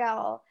na-touch talaga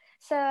ako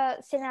sa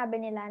sinabi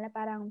nila na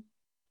parang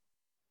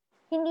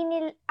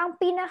ang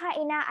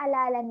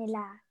pinaka-inaalala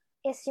nila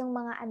is yung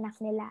mga anak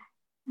nila.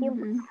 Yung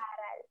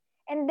pag-aaral.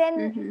 And then,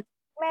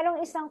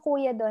 merong isang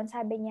kuya doon,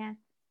 sabi niya,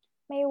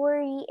 my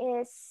worry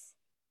is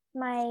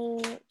my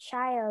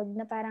child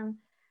na parang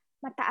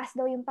mataas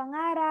daw yung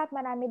pangarap,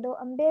 marami daw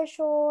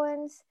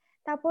ambitions,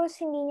 tapos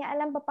hindi niya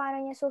alam paano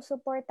niya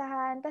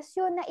susuportahan. Tapos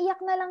yun, naiyak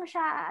na lang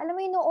siya. Alam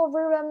mo yun,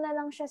 overwhelmed na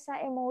lang siya sa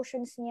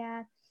emotions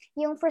niya.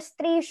 Yung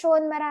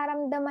frustration,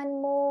 mararamdaman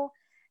mo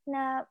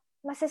na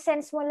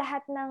masasense mo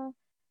lahat ng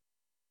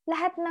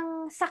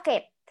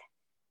sakit.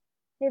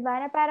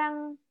 Diba? Na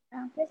parang,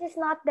 this is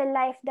not the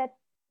life that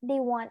they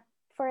want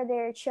for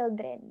their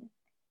children.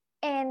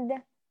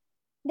 And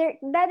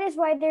that is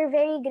why they're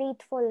very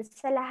grateful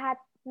sa lahat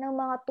ng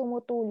mga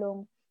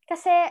tumutulong.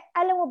 Kasi,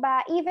 alam mo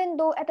ba, even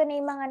though ito na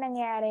yung mga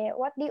nangyari,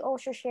 what they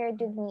also shared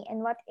with me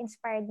and what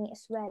inspired me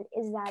as well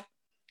is that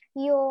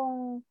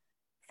yung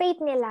faith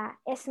nila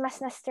is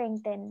mas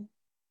na-strengthen.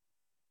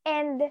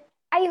 And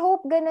I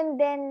hope ganun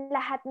din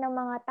lahat ng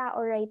mga tao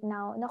right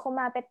now na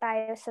kumapit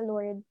tayo sa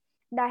Lord.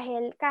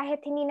 Dahil kahit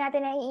hindi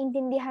natin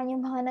naiintindihan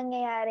yung mga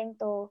nangyayaring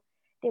to,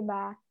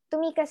 diba? To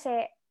me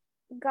kasi,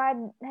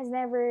 God has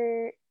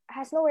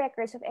no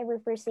records of ever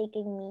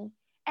forsaking me.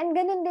 And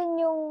ganun din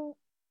yung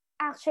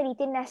actually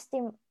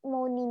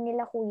tinestimony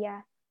nila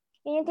kuya.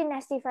 Yun yung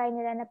tinestify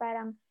nila na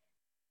parang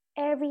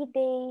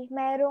everyday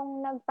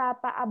merong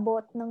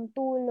nagpapaabot ng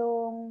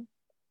tulong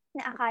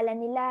na akala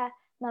nila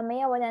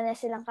mamaya wala na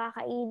silang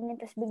kakainin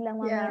tapos biglang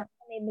mamaya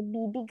may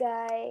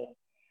magbibigay.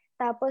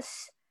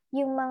 Tapos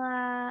yung mga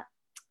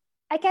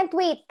I can't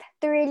wait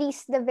to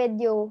release the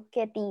video,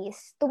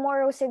 Kitties.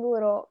 Tomorrow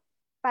siguro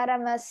para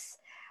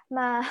mas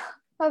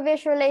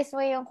ma-visualize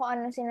mo yung kung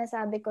anong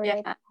sinasabi ko,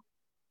 right? Yeah.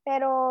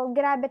 Pero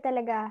grabe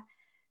talaga.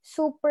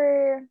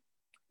 Super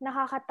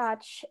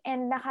nakaka-touch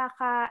and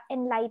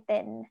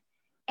nakaka-enlighten.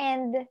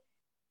 And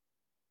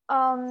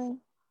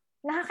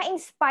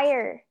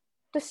nakaka-inspire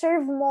to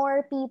serve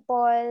more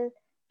people,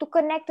 to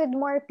connect with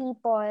more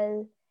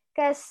people.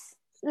 Because,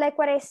 like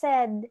what I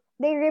said,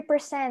 they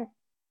represent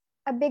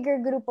a bigger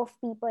group of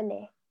people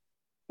eh.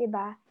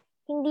 Diba?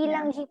 Hindi Yeah.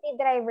 lang jeepney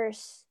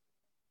drivers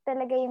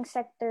talaga yung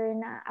sector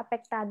na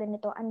apektado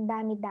nito. Ang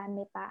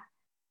dami-dami pa.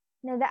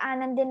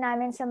 Nadaanan din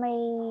namin sa may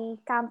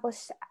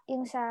campus,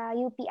 yung sa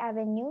UP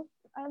Avenue.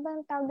 Ano ba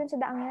ang tawag dun sa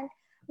daang yan?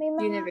 May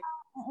mga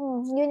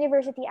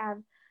University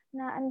Ave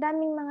na ang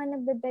daming mga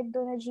nagbebeg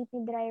doon na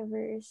jeepney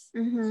drivers.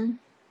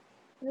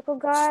 Sabi ko,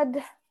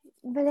 God,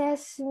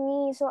 bless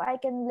me so I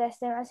can bless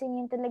them. As in,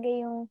 yun talaga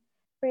yung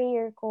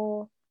prayer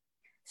ko.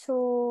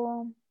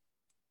 So,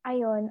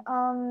 ayun.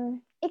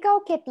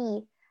 Ikaw,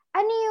 Kitty,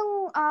 ano yung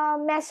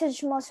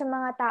message mo sa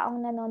mga taong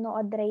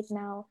nanonood right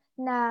now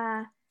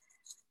na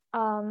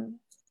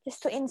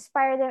just to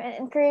inspire them and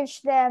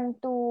encourage them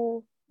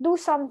to do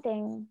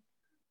something?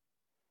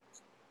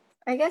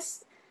 I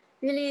guess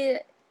really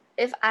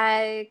if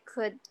I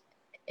could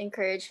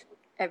encourage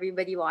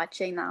everybody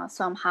watching now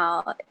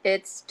somehow,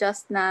 it's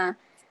just na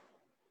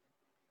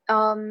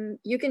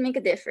you can make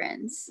a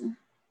difference.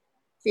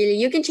 Really,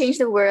 you can change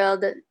the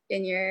world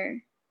in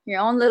your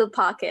own little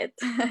pocket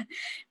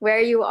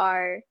where you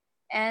are.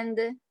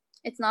 And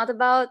it's not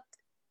about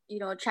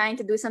trying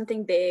to do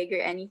something big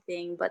or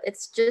anything, but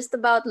it's just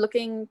about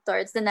looking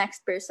towards the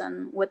next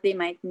person, what they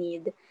might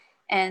need.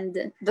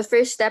 And the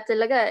first step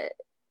talaga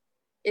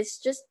is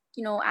just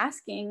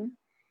asking,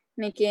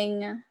 making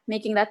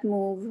that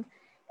move,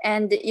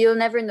 and you'll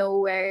never know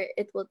where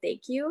it will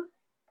take you.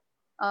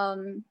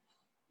 I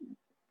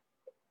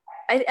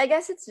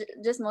guess it's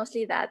just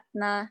mostly that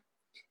na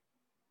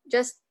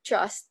just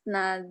trust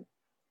na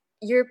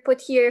you're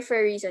put here for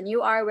a reason.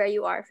 You are where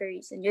you are for a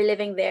reason. You're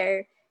living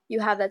there.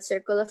 You have that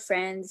circle of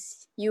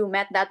friends. You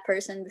met that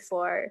person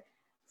before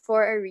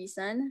for a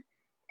reason.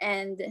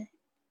 And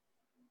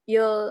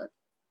you'll,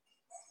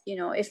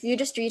 if you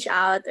just reach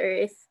out, or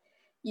if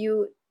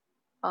you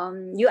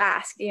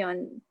ask,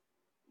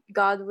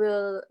 God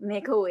will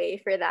make a way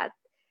for that,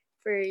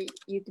 for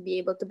you to be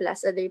able to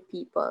bless other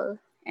people.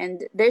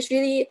 And there's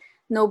really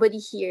nobody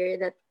here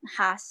that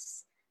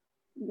has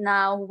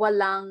na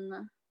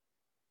walang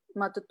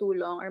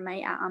matutulong or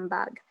may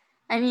aambag.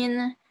 I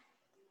mean,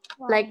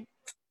 like,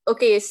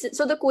 okay,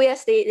 so the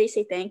Kuyas, they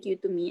say thank you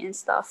to me and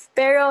stuff.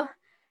 Pero,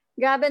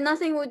 grabe,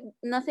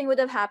 nothing would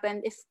have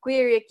happened if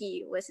Kuya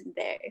Ricky wasn't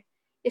there.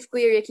 If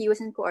Kuya Ricky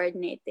wasn't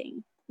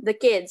coordinating. The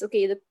kids of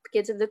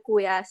the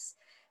Kuyas,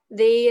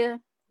 they're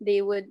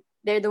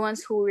the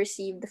ones who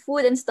receive the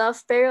food and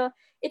stuff. Pero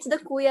it's the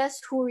Kuyas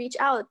who reach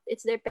out.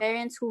 It's their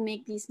parents who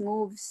make these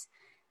moves.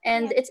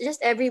 And it's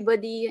just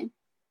everybody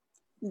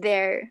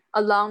there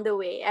along the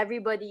way.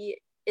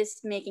 Everybody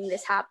is making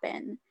this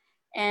happen.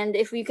 And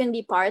if we can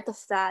be part of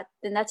that,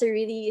 then that's a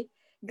really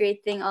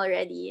great thing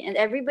already. And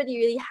everybody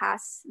really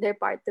has their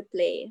part to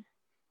play.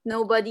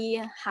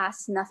 Nobody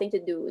has nothing to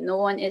do. No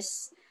one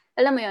is,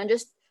 alam mo yun,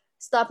 just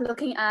stop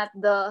looking at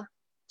the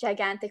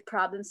gigantic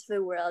problems of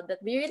the world that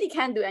we really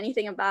can't do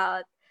anything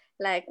about,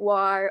 like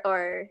war,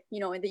 or,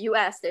 in the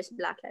US, there's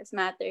Black Lives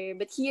Matter.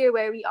 But here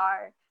where we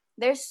are,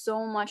 there's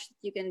so much that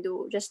you can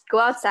do. Just go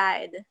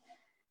outside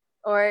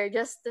or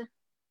just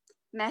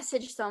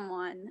message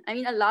someone. I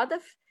mean,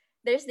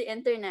 there's the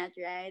internet,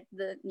 right?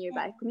 The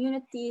nearby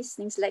communities,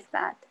 things like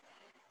that.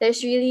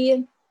 There's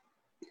really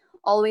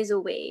always a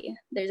way.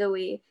 There's a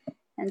way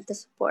and to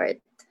support.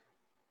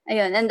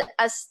 Ayun. And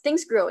as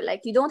things grow,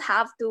 like you don't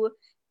have to,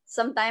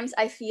 sometimes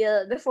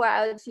before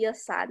I would feel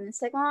sad. And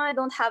it's like, I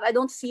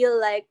don't feel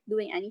like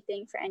doing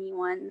anything for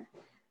anyone.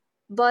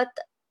 But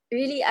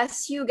really,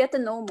 as you get to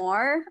know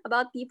more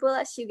about people,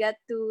 as you get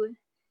to,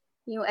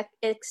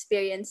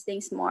 experience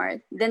things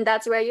more, then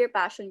that's where your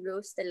passion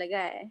grows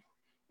talaga eh.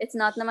 It's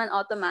not naman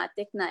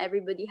automatic na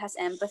everybody has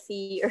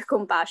empathy or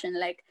compassion.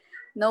 Like,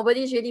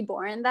 nobody's really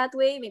born that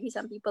way. Maybe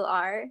some people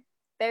are.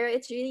 Pero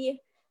it's really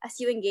as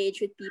you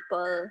engage with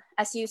people,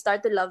 as you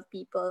start to love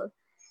people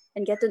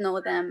and get to know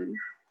them,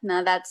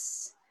 na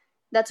that's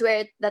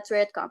where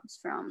it comes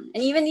from.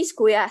 And even these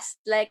Kuyas,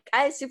 like,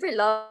 I super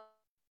love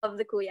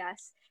the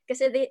Kuyas.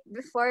 Kasi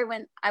before,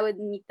 when I would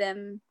meet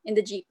them in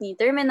the jeepney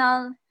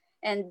terminal,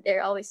 and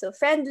they're always so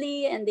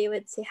friendly, and they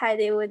would say hi,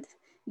 they would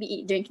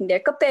be drinking their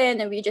kape,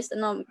 and we just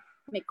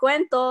make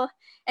kwento.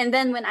 And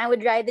then when I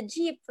would ride the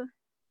jeep,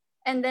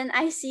 and then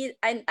I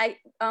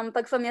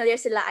pag familiar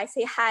sila, I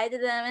say hi to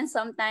them, and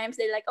sometimes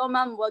they're like, oh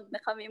ma'am, wag na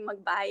kami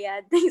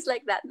magbayad, things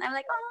like that. And I'm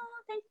like,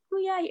 oh, thank you,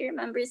 Kuya, he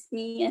remembers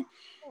me.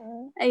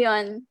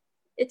 Ayun,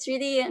 it's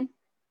really,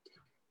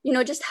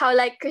 just how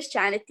like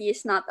Christianity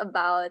is not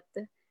about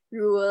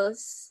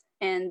rules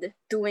and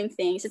doing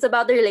things. It's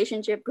about the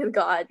relationship with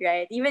God,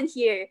 right? Even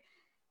here,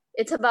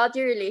 it's about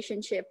your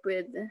relationship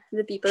with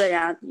the people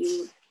around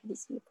you,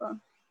 these people.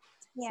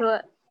 Yeah.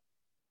 So,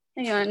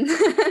 ayun.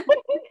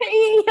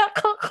 Naiiyak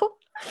ako.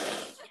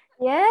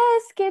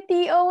 Yes,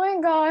 Kitty. Oh my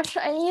gosh.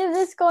 I need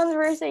this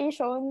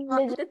conversation.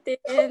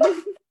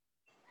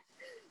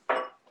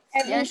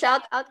 Yeah,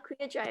 shout out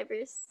Kuya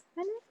drivers.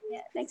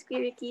 Yes. Thanks,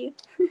 Kuya Ricky.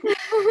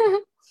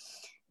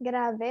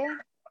 Grabe.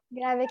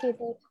 Grabe,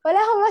 Kitty. Wala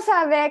akong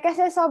masabi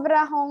kasi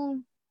sobra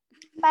akong,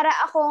 para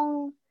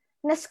akong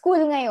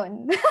na-school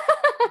ngayon.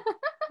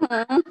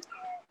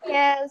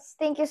 Yes.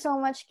 Thank you so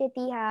much,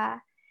 Kitty,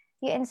 ha.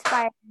 You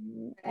inspired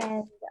me.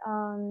 And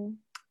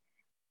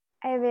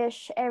I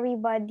wish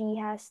everybody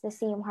has the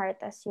same heart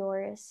as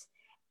yours.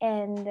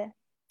 And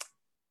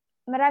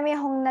marami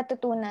akong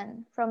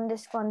natutunan from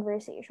this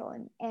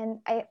conversation. And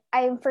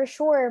I'm for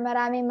sure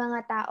maraming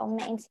mga taong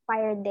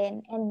na-inspired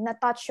din and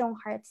na-touch yung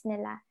hearts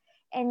nila.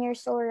 And you're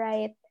so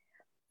right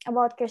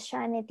about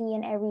Christianity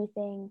and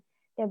everything.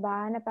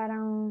 Diba? Na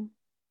parang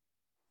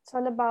it's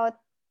all about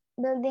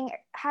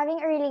having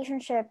a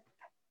relationship.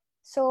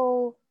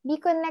 So, be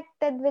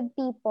connected with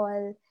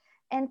people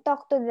and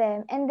talk to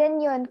them. And then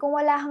yun, kung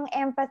wala kang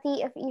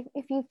empathy,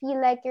 if you feel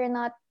like you're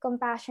not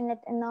compassionate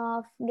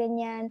enough,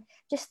 ganyan,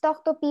 just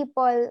talk to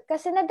people.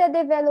 Kasi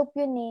nade-develop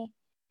yun eh.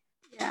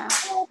 Yeah.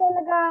 So,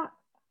 talaga,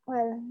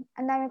 well,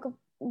 ang dami ko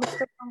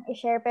gusto pang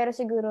i-share, pero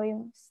siguro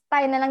yung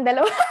tayo na lang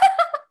dalawa.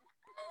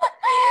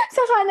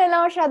 Saka na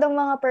lang masyadong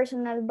mga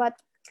personal. But,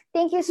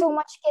 thank you so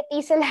much,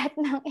 Kitty, sa lahat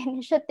ng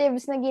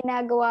initiatives na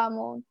ginagawa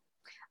mo.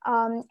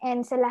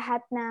 And sa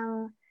lahat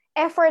ng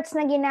efforts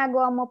na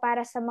ginagawa mo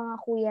para sa mga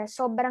kuya.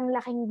 Sobrang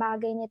laking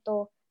bagay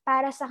nito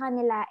para sa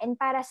kanila and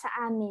para sa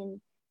amin.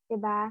 'Di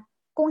ba?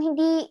 Kung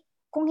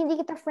hindi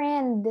kita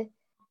friend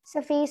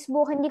sa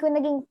Facebook, hindi ko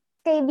naging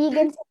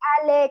kaibigan si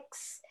Alex,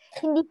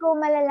 hindi ko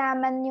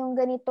malalaman yung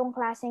ganitong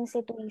klaseng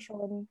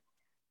situation.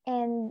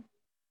 And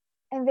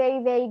I'm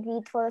very, very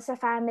grateful sa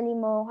family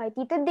mo, kay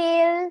Tito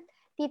Dil,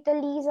 Tito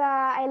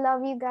Liza, I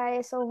love you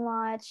guys so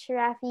much.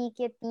 Rafi,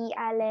 Kitty,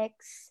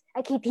 Alex.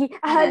 Kitty.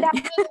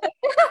 Dami.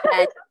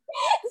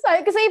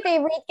 Sorry, kasi yung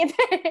favorite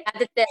kita.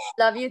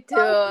 Love you too.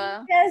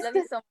 Yes. Love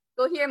you so much.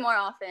 Go here more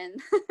often.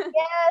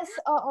 Yes,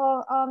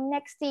 oo.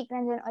 Next week,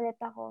 nandyan ulit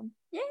ako.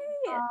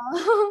 Yay!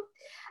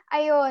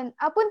 Ayun.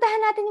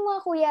 Puntahan natin yung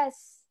mga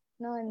kuyas.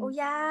 Noon. Oh,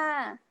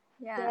 yeah.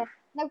 Yeah.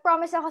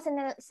 Nag-promise ako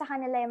sa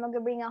kanila yung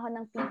mag-bring ako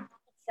ng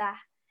pizza.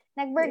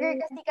 Nag-burger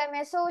kasi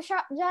kami. So,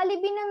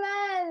 Jollibee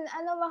naman.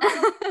 Ano ba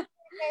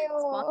kayo?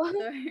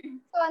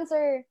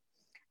 Sponsor.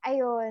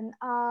 Ayun.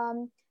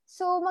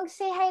 So,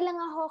 mag-say hi lang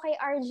ako kay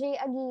RJ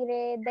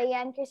Aguirre,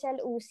 Diane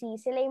Crisel Usi.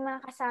 Sila yung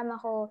mga kasama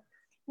ko.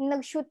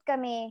 Nag-shoot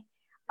kami.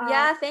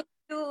 Yeah, thank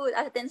you,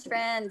 Aten's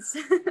friends.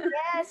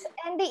 Yes,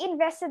 and they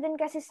invested din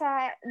kasi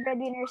sa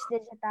Breadwinners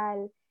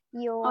Digital.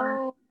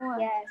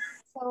 Yes.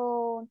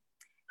 So,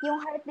 yung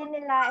heart din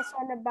nila is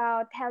all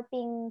about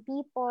helping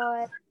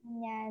people.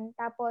 Yan.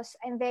 Tapos,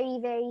 I'm very,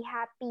 very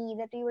happy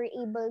that we were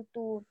able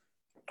to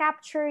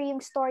capture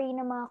yung story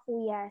ng mga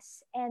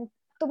kuyas. And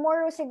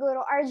tomorrow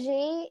siguro, RJ,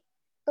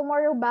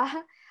 tomorrow ba,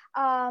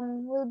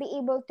 we'll be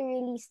able to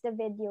release the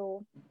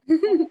video.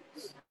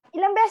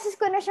 Ilang beses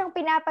ko na siyang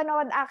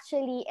pinapanood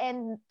actually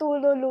and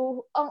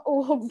tululu ang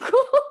uhog ko.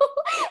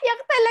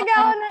 Iyak talaga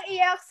ako ng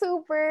iyak,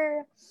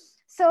 super.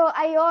 So,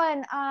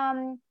 ayun.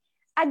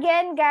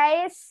 Again,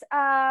 guys,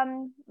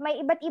 may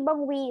iba't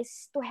ibang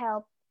ways to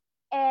help.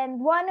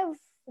 And one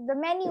of the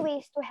many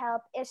ways to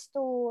help is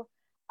to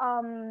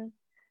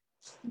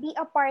be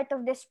a part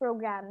of this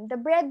program.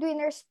 The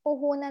Breadwinners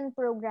Puhunan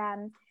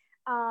Program.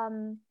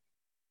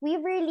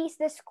 We've released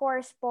this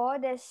course po.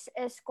 This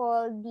is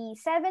called the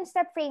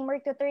 7-Step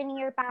Framework to Turning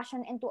Your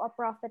Passion into a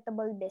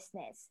Profitable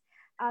Business.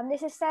 This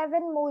is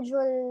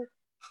 7-module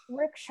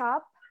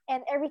workshop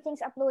and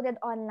everything's uploaded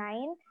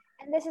online.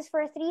 And this is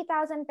for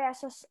 3,000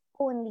 pesos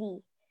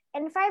only.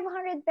 And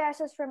 500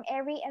 pesos from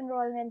every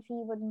enrollment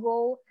fee would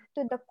go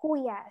to the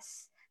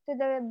Kuyas,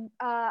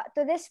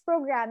 to this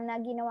program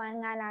na ginawa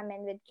nga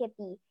namin with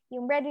Kitty,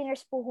 yung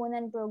Breadwinners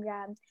Puhunan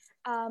Program.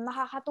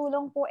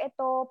 Makakatulong po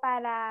ito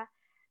para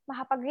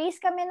makapag-raise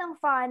kami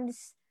ng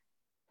funds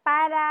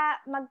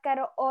para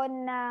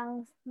magkaroon ng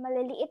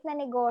maliliit na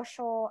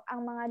negosyo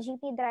ang mga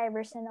jeepney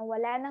drivers na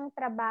nawala ng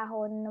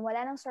trabaho,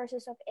 nawala ng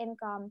sources of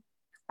income,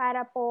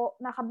 para po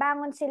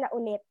makabangon sila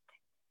ulit.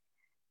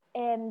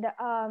 And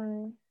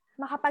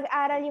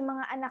makapag-aral yung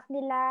mga anak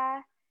nila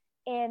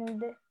and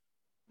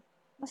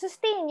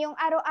masustain yung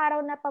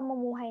araw-araw na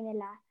pamumuhay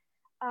nila.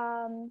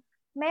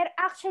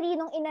 Actually,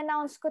 nung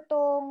in-announce ko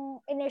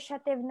tong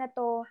initiative na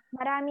to,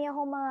 marami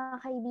akong mga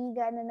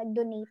kaibigan na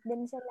nag-donate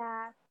din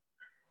sila.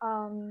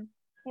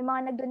 May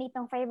mga nag-donate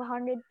ng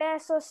 500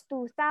 pesos,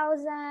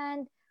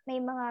 2,000,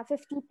 may mga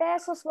 50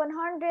 pesos,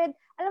 100.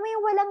 Alam mo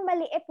yung walang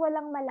maliit,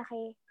 walang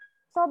malaki.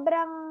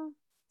 Sobrang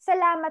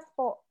salamat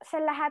po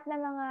sa lahat ng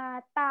mga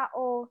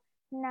tao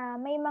na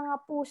may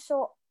mga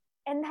puso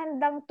and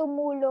handang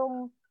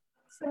tumulong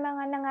sa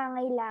mga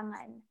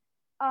nangangailangan.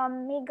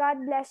 May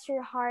God bless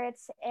your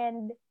hearts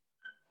and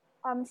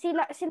si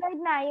Lord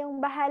na yung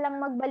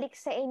bahalang magbalik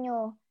sa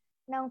inyo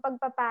ng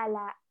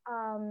pagpapala.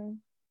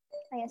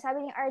 Ayun,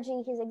 sabi ni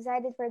RJ, he's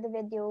excited for the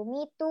video.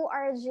 Me too,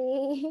 RJ.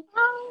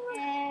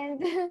 And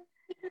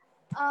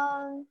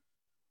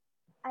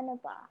Ano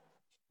pa?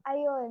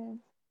 Ayun.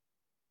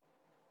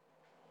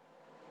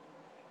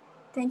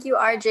 Thank you,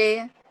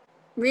 RJ.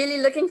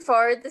 Really looking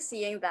forward to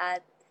seeing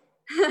that.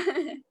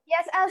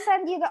 Yes, I'll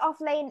send you the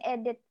offline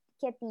edit,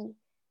 Kitty.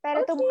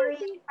 Pero tomorrow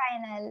Okay. yung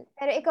final.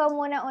 Pero ikaw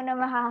muna una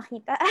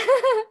makakakita.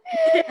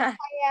 Yeah.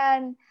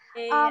 Ayan.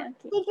 Okay.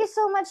 Thank you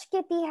so much,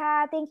 Kitty,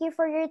 ha. Thank you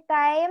for your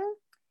time.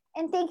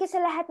 And thank you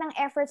sa lahat ng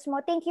efforts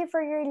mo. Thank you for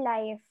your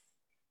life.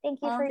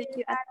 Thank you for Thank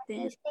your you, Aten.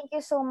 families. Thank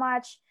you so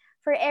much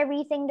for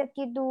everything that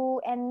you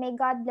do. And may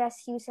God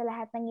bless you sa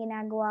lahat ng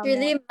ginagawa mo.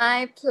 Really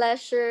my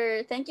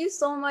pleasure. Thank you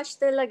so much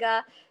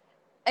talaga.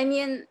 I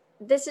mean,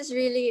 this is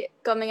really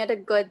coming at a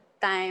good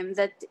time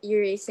that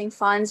you're raising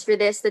funds for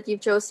this, that you've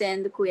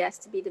chosen the Kuyas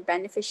to be the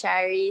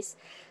beneficiaries.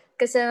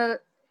 Because,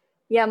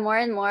 yeah, more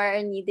and more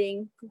are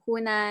needing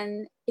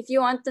puhunan. If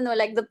you want to know,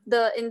 like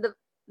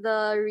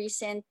the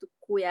recent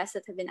Kuyas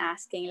that have been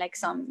asking, like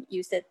some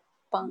use it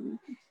pang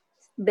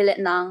bilit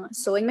ng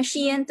sewing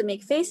machine to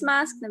make face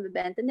mask na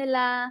bibenta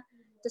nila,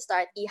 to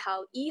start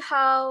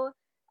ihaw-ihaw.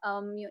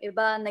 Yung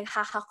iba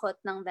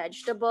naghahakot ng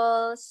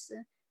vegetables.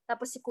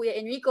 Tapos si Kuya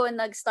Enrico,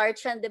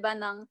 nag-start siya, di ba,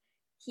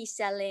 he's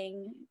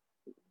selling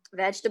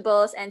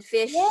vegetables and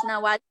fish. Yeah. Na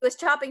while he was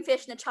chopping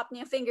fish, na-chop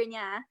niya yung finger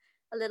niya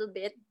a little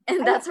bit.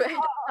 And that's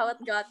how it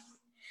got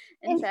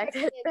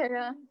infected.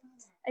 Pero,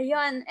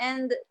 ayun.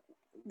 And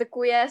the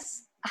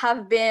Kuyas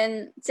have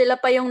been, sila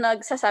pa yung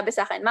nagsasabi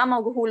sa akin, Mama,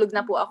 maguhulog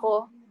na po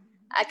ako.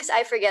 Because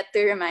I forget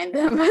to remind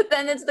them. But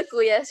then it's the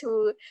Kuyas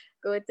who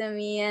go to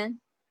me.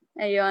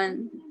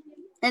 Ayun.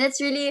 And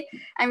it's really,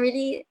 I'm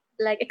really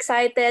like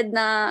excited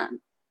na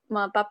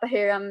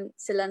mapapahiram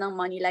sila ng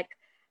money, like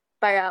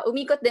para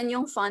umikot din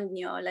yung fund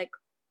nyo, like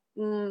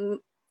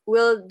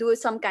we'll do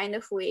some kind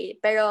of way,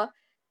 pero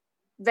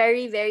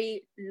very,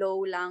 very low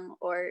lang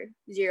or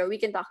zero.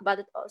 We can talk about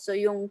it also,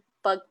 yung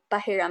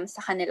pagpahiram sa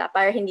kanila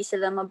para hindi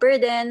sila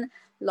ma-burden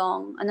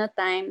long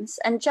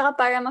times. And tsaka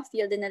para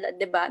ma-feel din nila,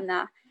 diba,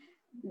 na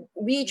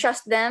we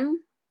trust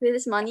them with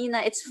this money,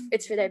 na it's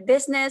for their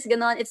business,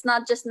 ganon. It's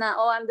not just na,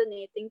 oh, I'm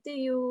donating to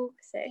you.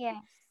 Kasi,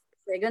 Yeah.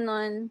 kasi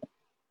ganon.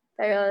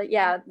 Pero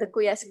yeah, the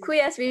Kuyas,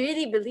 we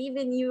really believe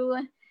in you,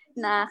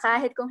 na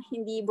kahit kung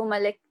hindi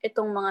bumalik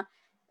itong mga,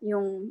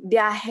 yung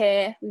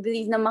biyahe, we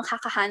believe na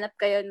makakahanap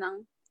kayo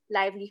ng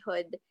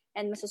livelihood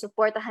and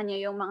masusuportahan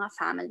niyo yung mga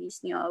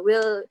families niyo.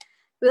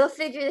 We'll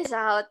figure this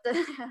out.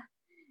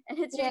 And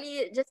it's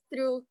really just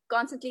through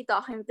constantly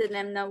talking to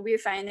them na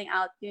we're finding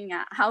out yun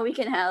nga, how we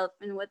can help,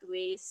 in what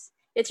ways.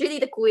 It's really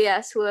the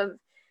Kuyas who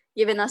have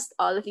given us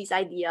all of these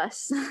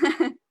ideas.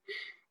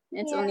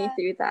 It's only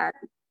through that.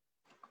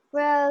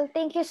 Well,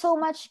 thank you so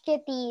much,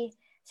 Kitty,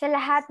 sa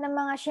lahat ng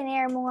mga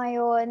shinare mo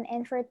ngayon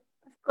and for,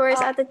 of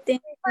course, Ateneo,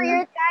 for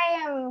your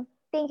time.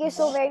 Thank you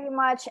so very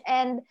much.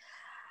 And,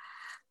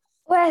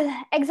 well,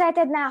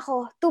 excited na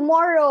ako.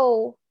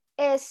 Tomorrow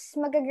is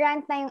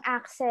magagrant na yung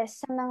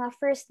access sa mga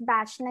first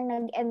batch na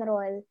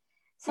nag-enroll.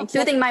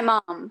 Including my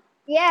mom.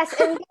 Yes,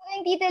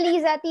 including Tita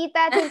Liza.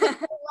 Tita, thank you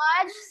so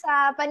much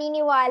sa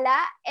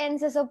paniniwala and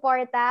sa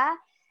suporta.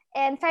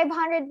 And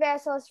 500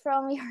 pesos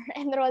from your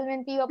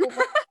enrollment fee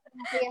pupunta.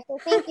 So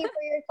thank you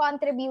for your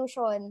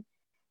contribution.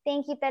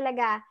 Thank you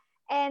talaga.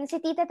 And si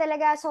Tita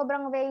talaga,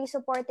 sobrang very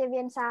supportive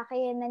yan sa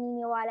akin.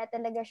 Naniniwala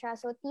talaga siya.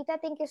 So Tita,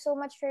 thank you so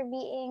much for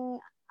being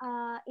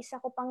isa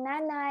ko pang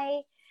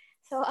nanay.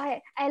 So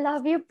I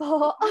love you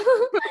po.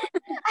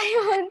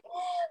 Ayun.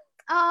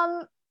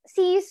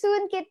 See you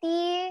soon,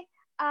 Kitty.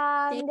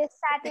 This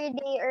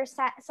Saturday or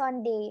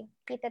Sunday,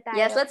 kita tayo.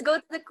 Yes, let's go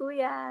to the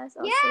Kuyas.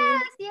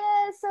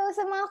 Yes. So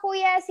sa mga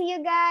kuya, see you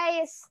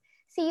guys.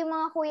 See you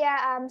mga kuya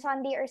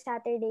Sunday or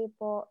Saturday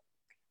po.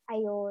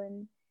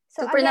 Ayun.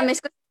 So super na-miss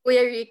ko si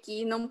Kuya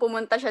Ricky nung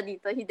pumunta siya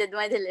dito. He did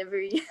my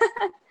delivery.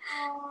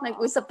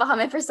 Nag-usap pa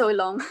kami for so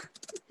long.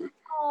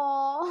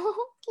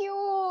 Oh,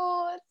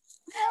 cute.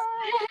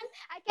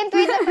 I can't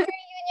wait na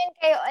mag-reunion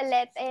kayo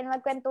ulit and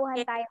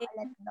magkwentuhan tayo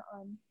ulit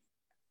doon.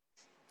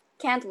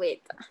 Can't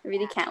wait.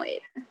 Really can't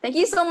wait. Thank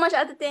you so much,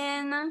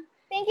 Aten.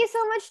 Thank you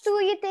so much too.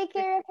 You take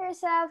care of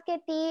yourself,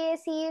 Kitty.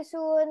 See you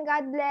soon.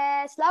 God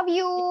bless. Love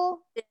you.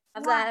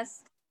 God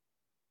bless.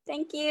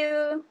 Thank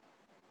you.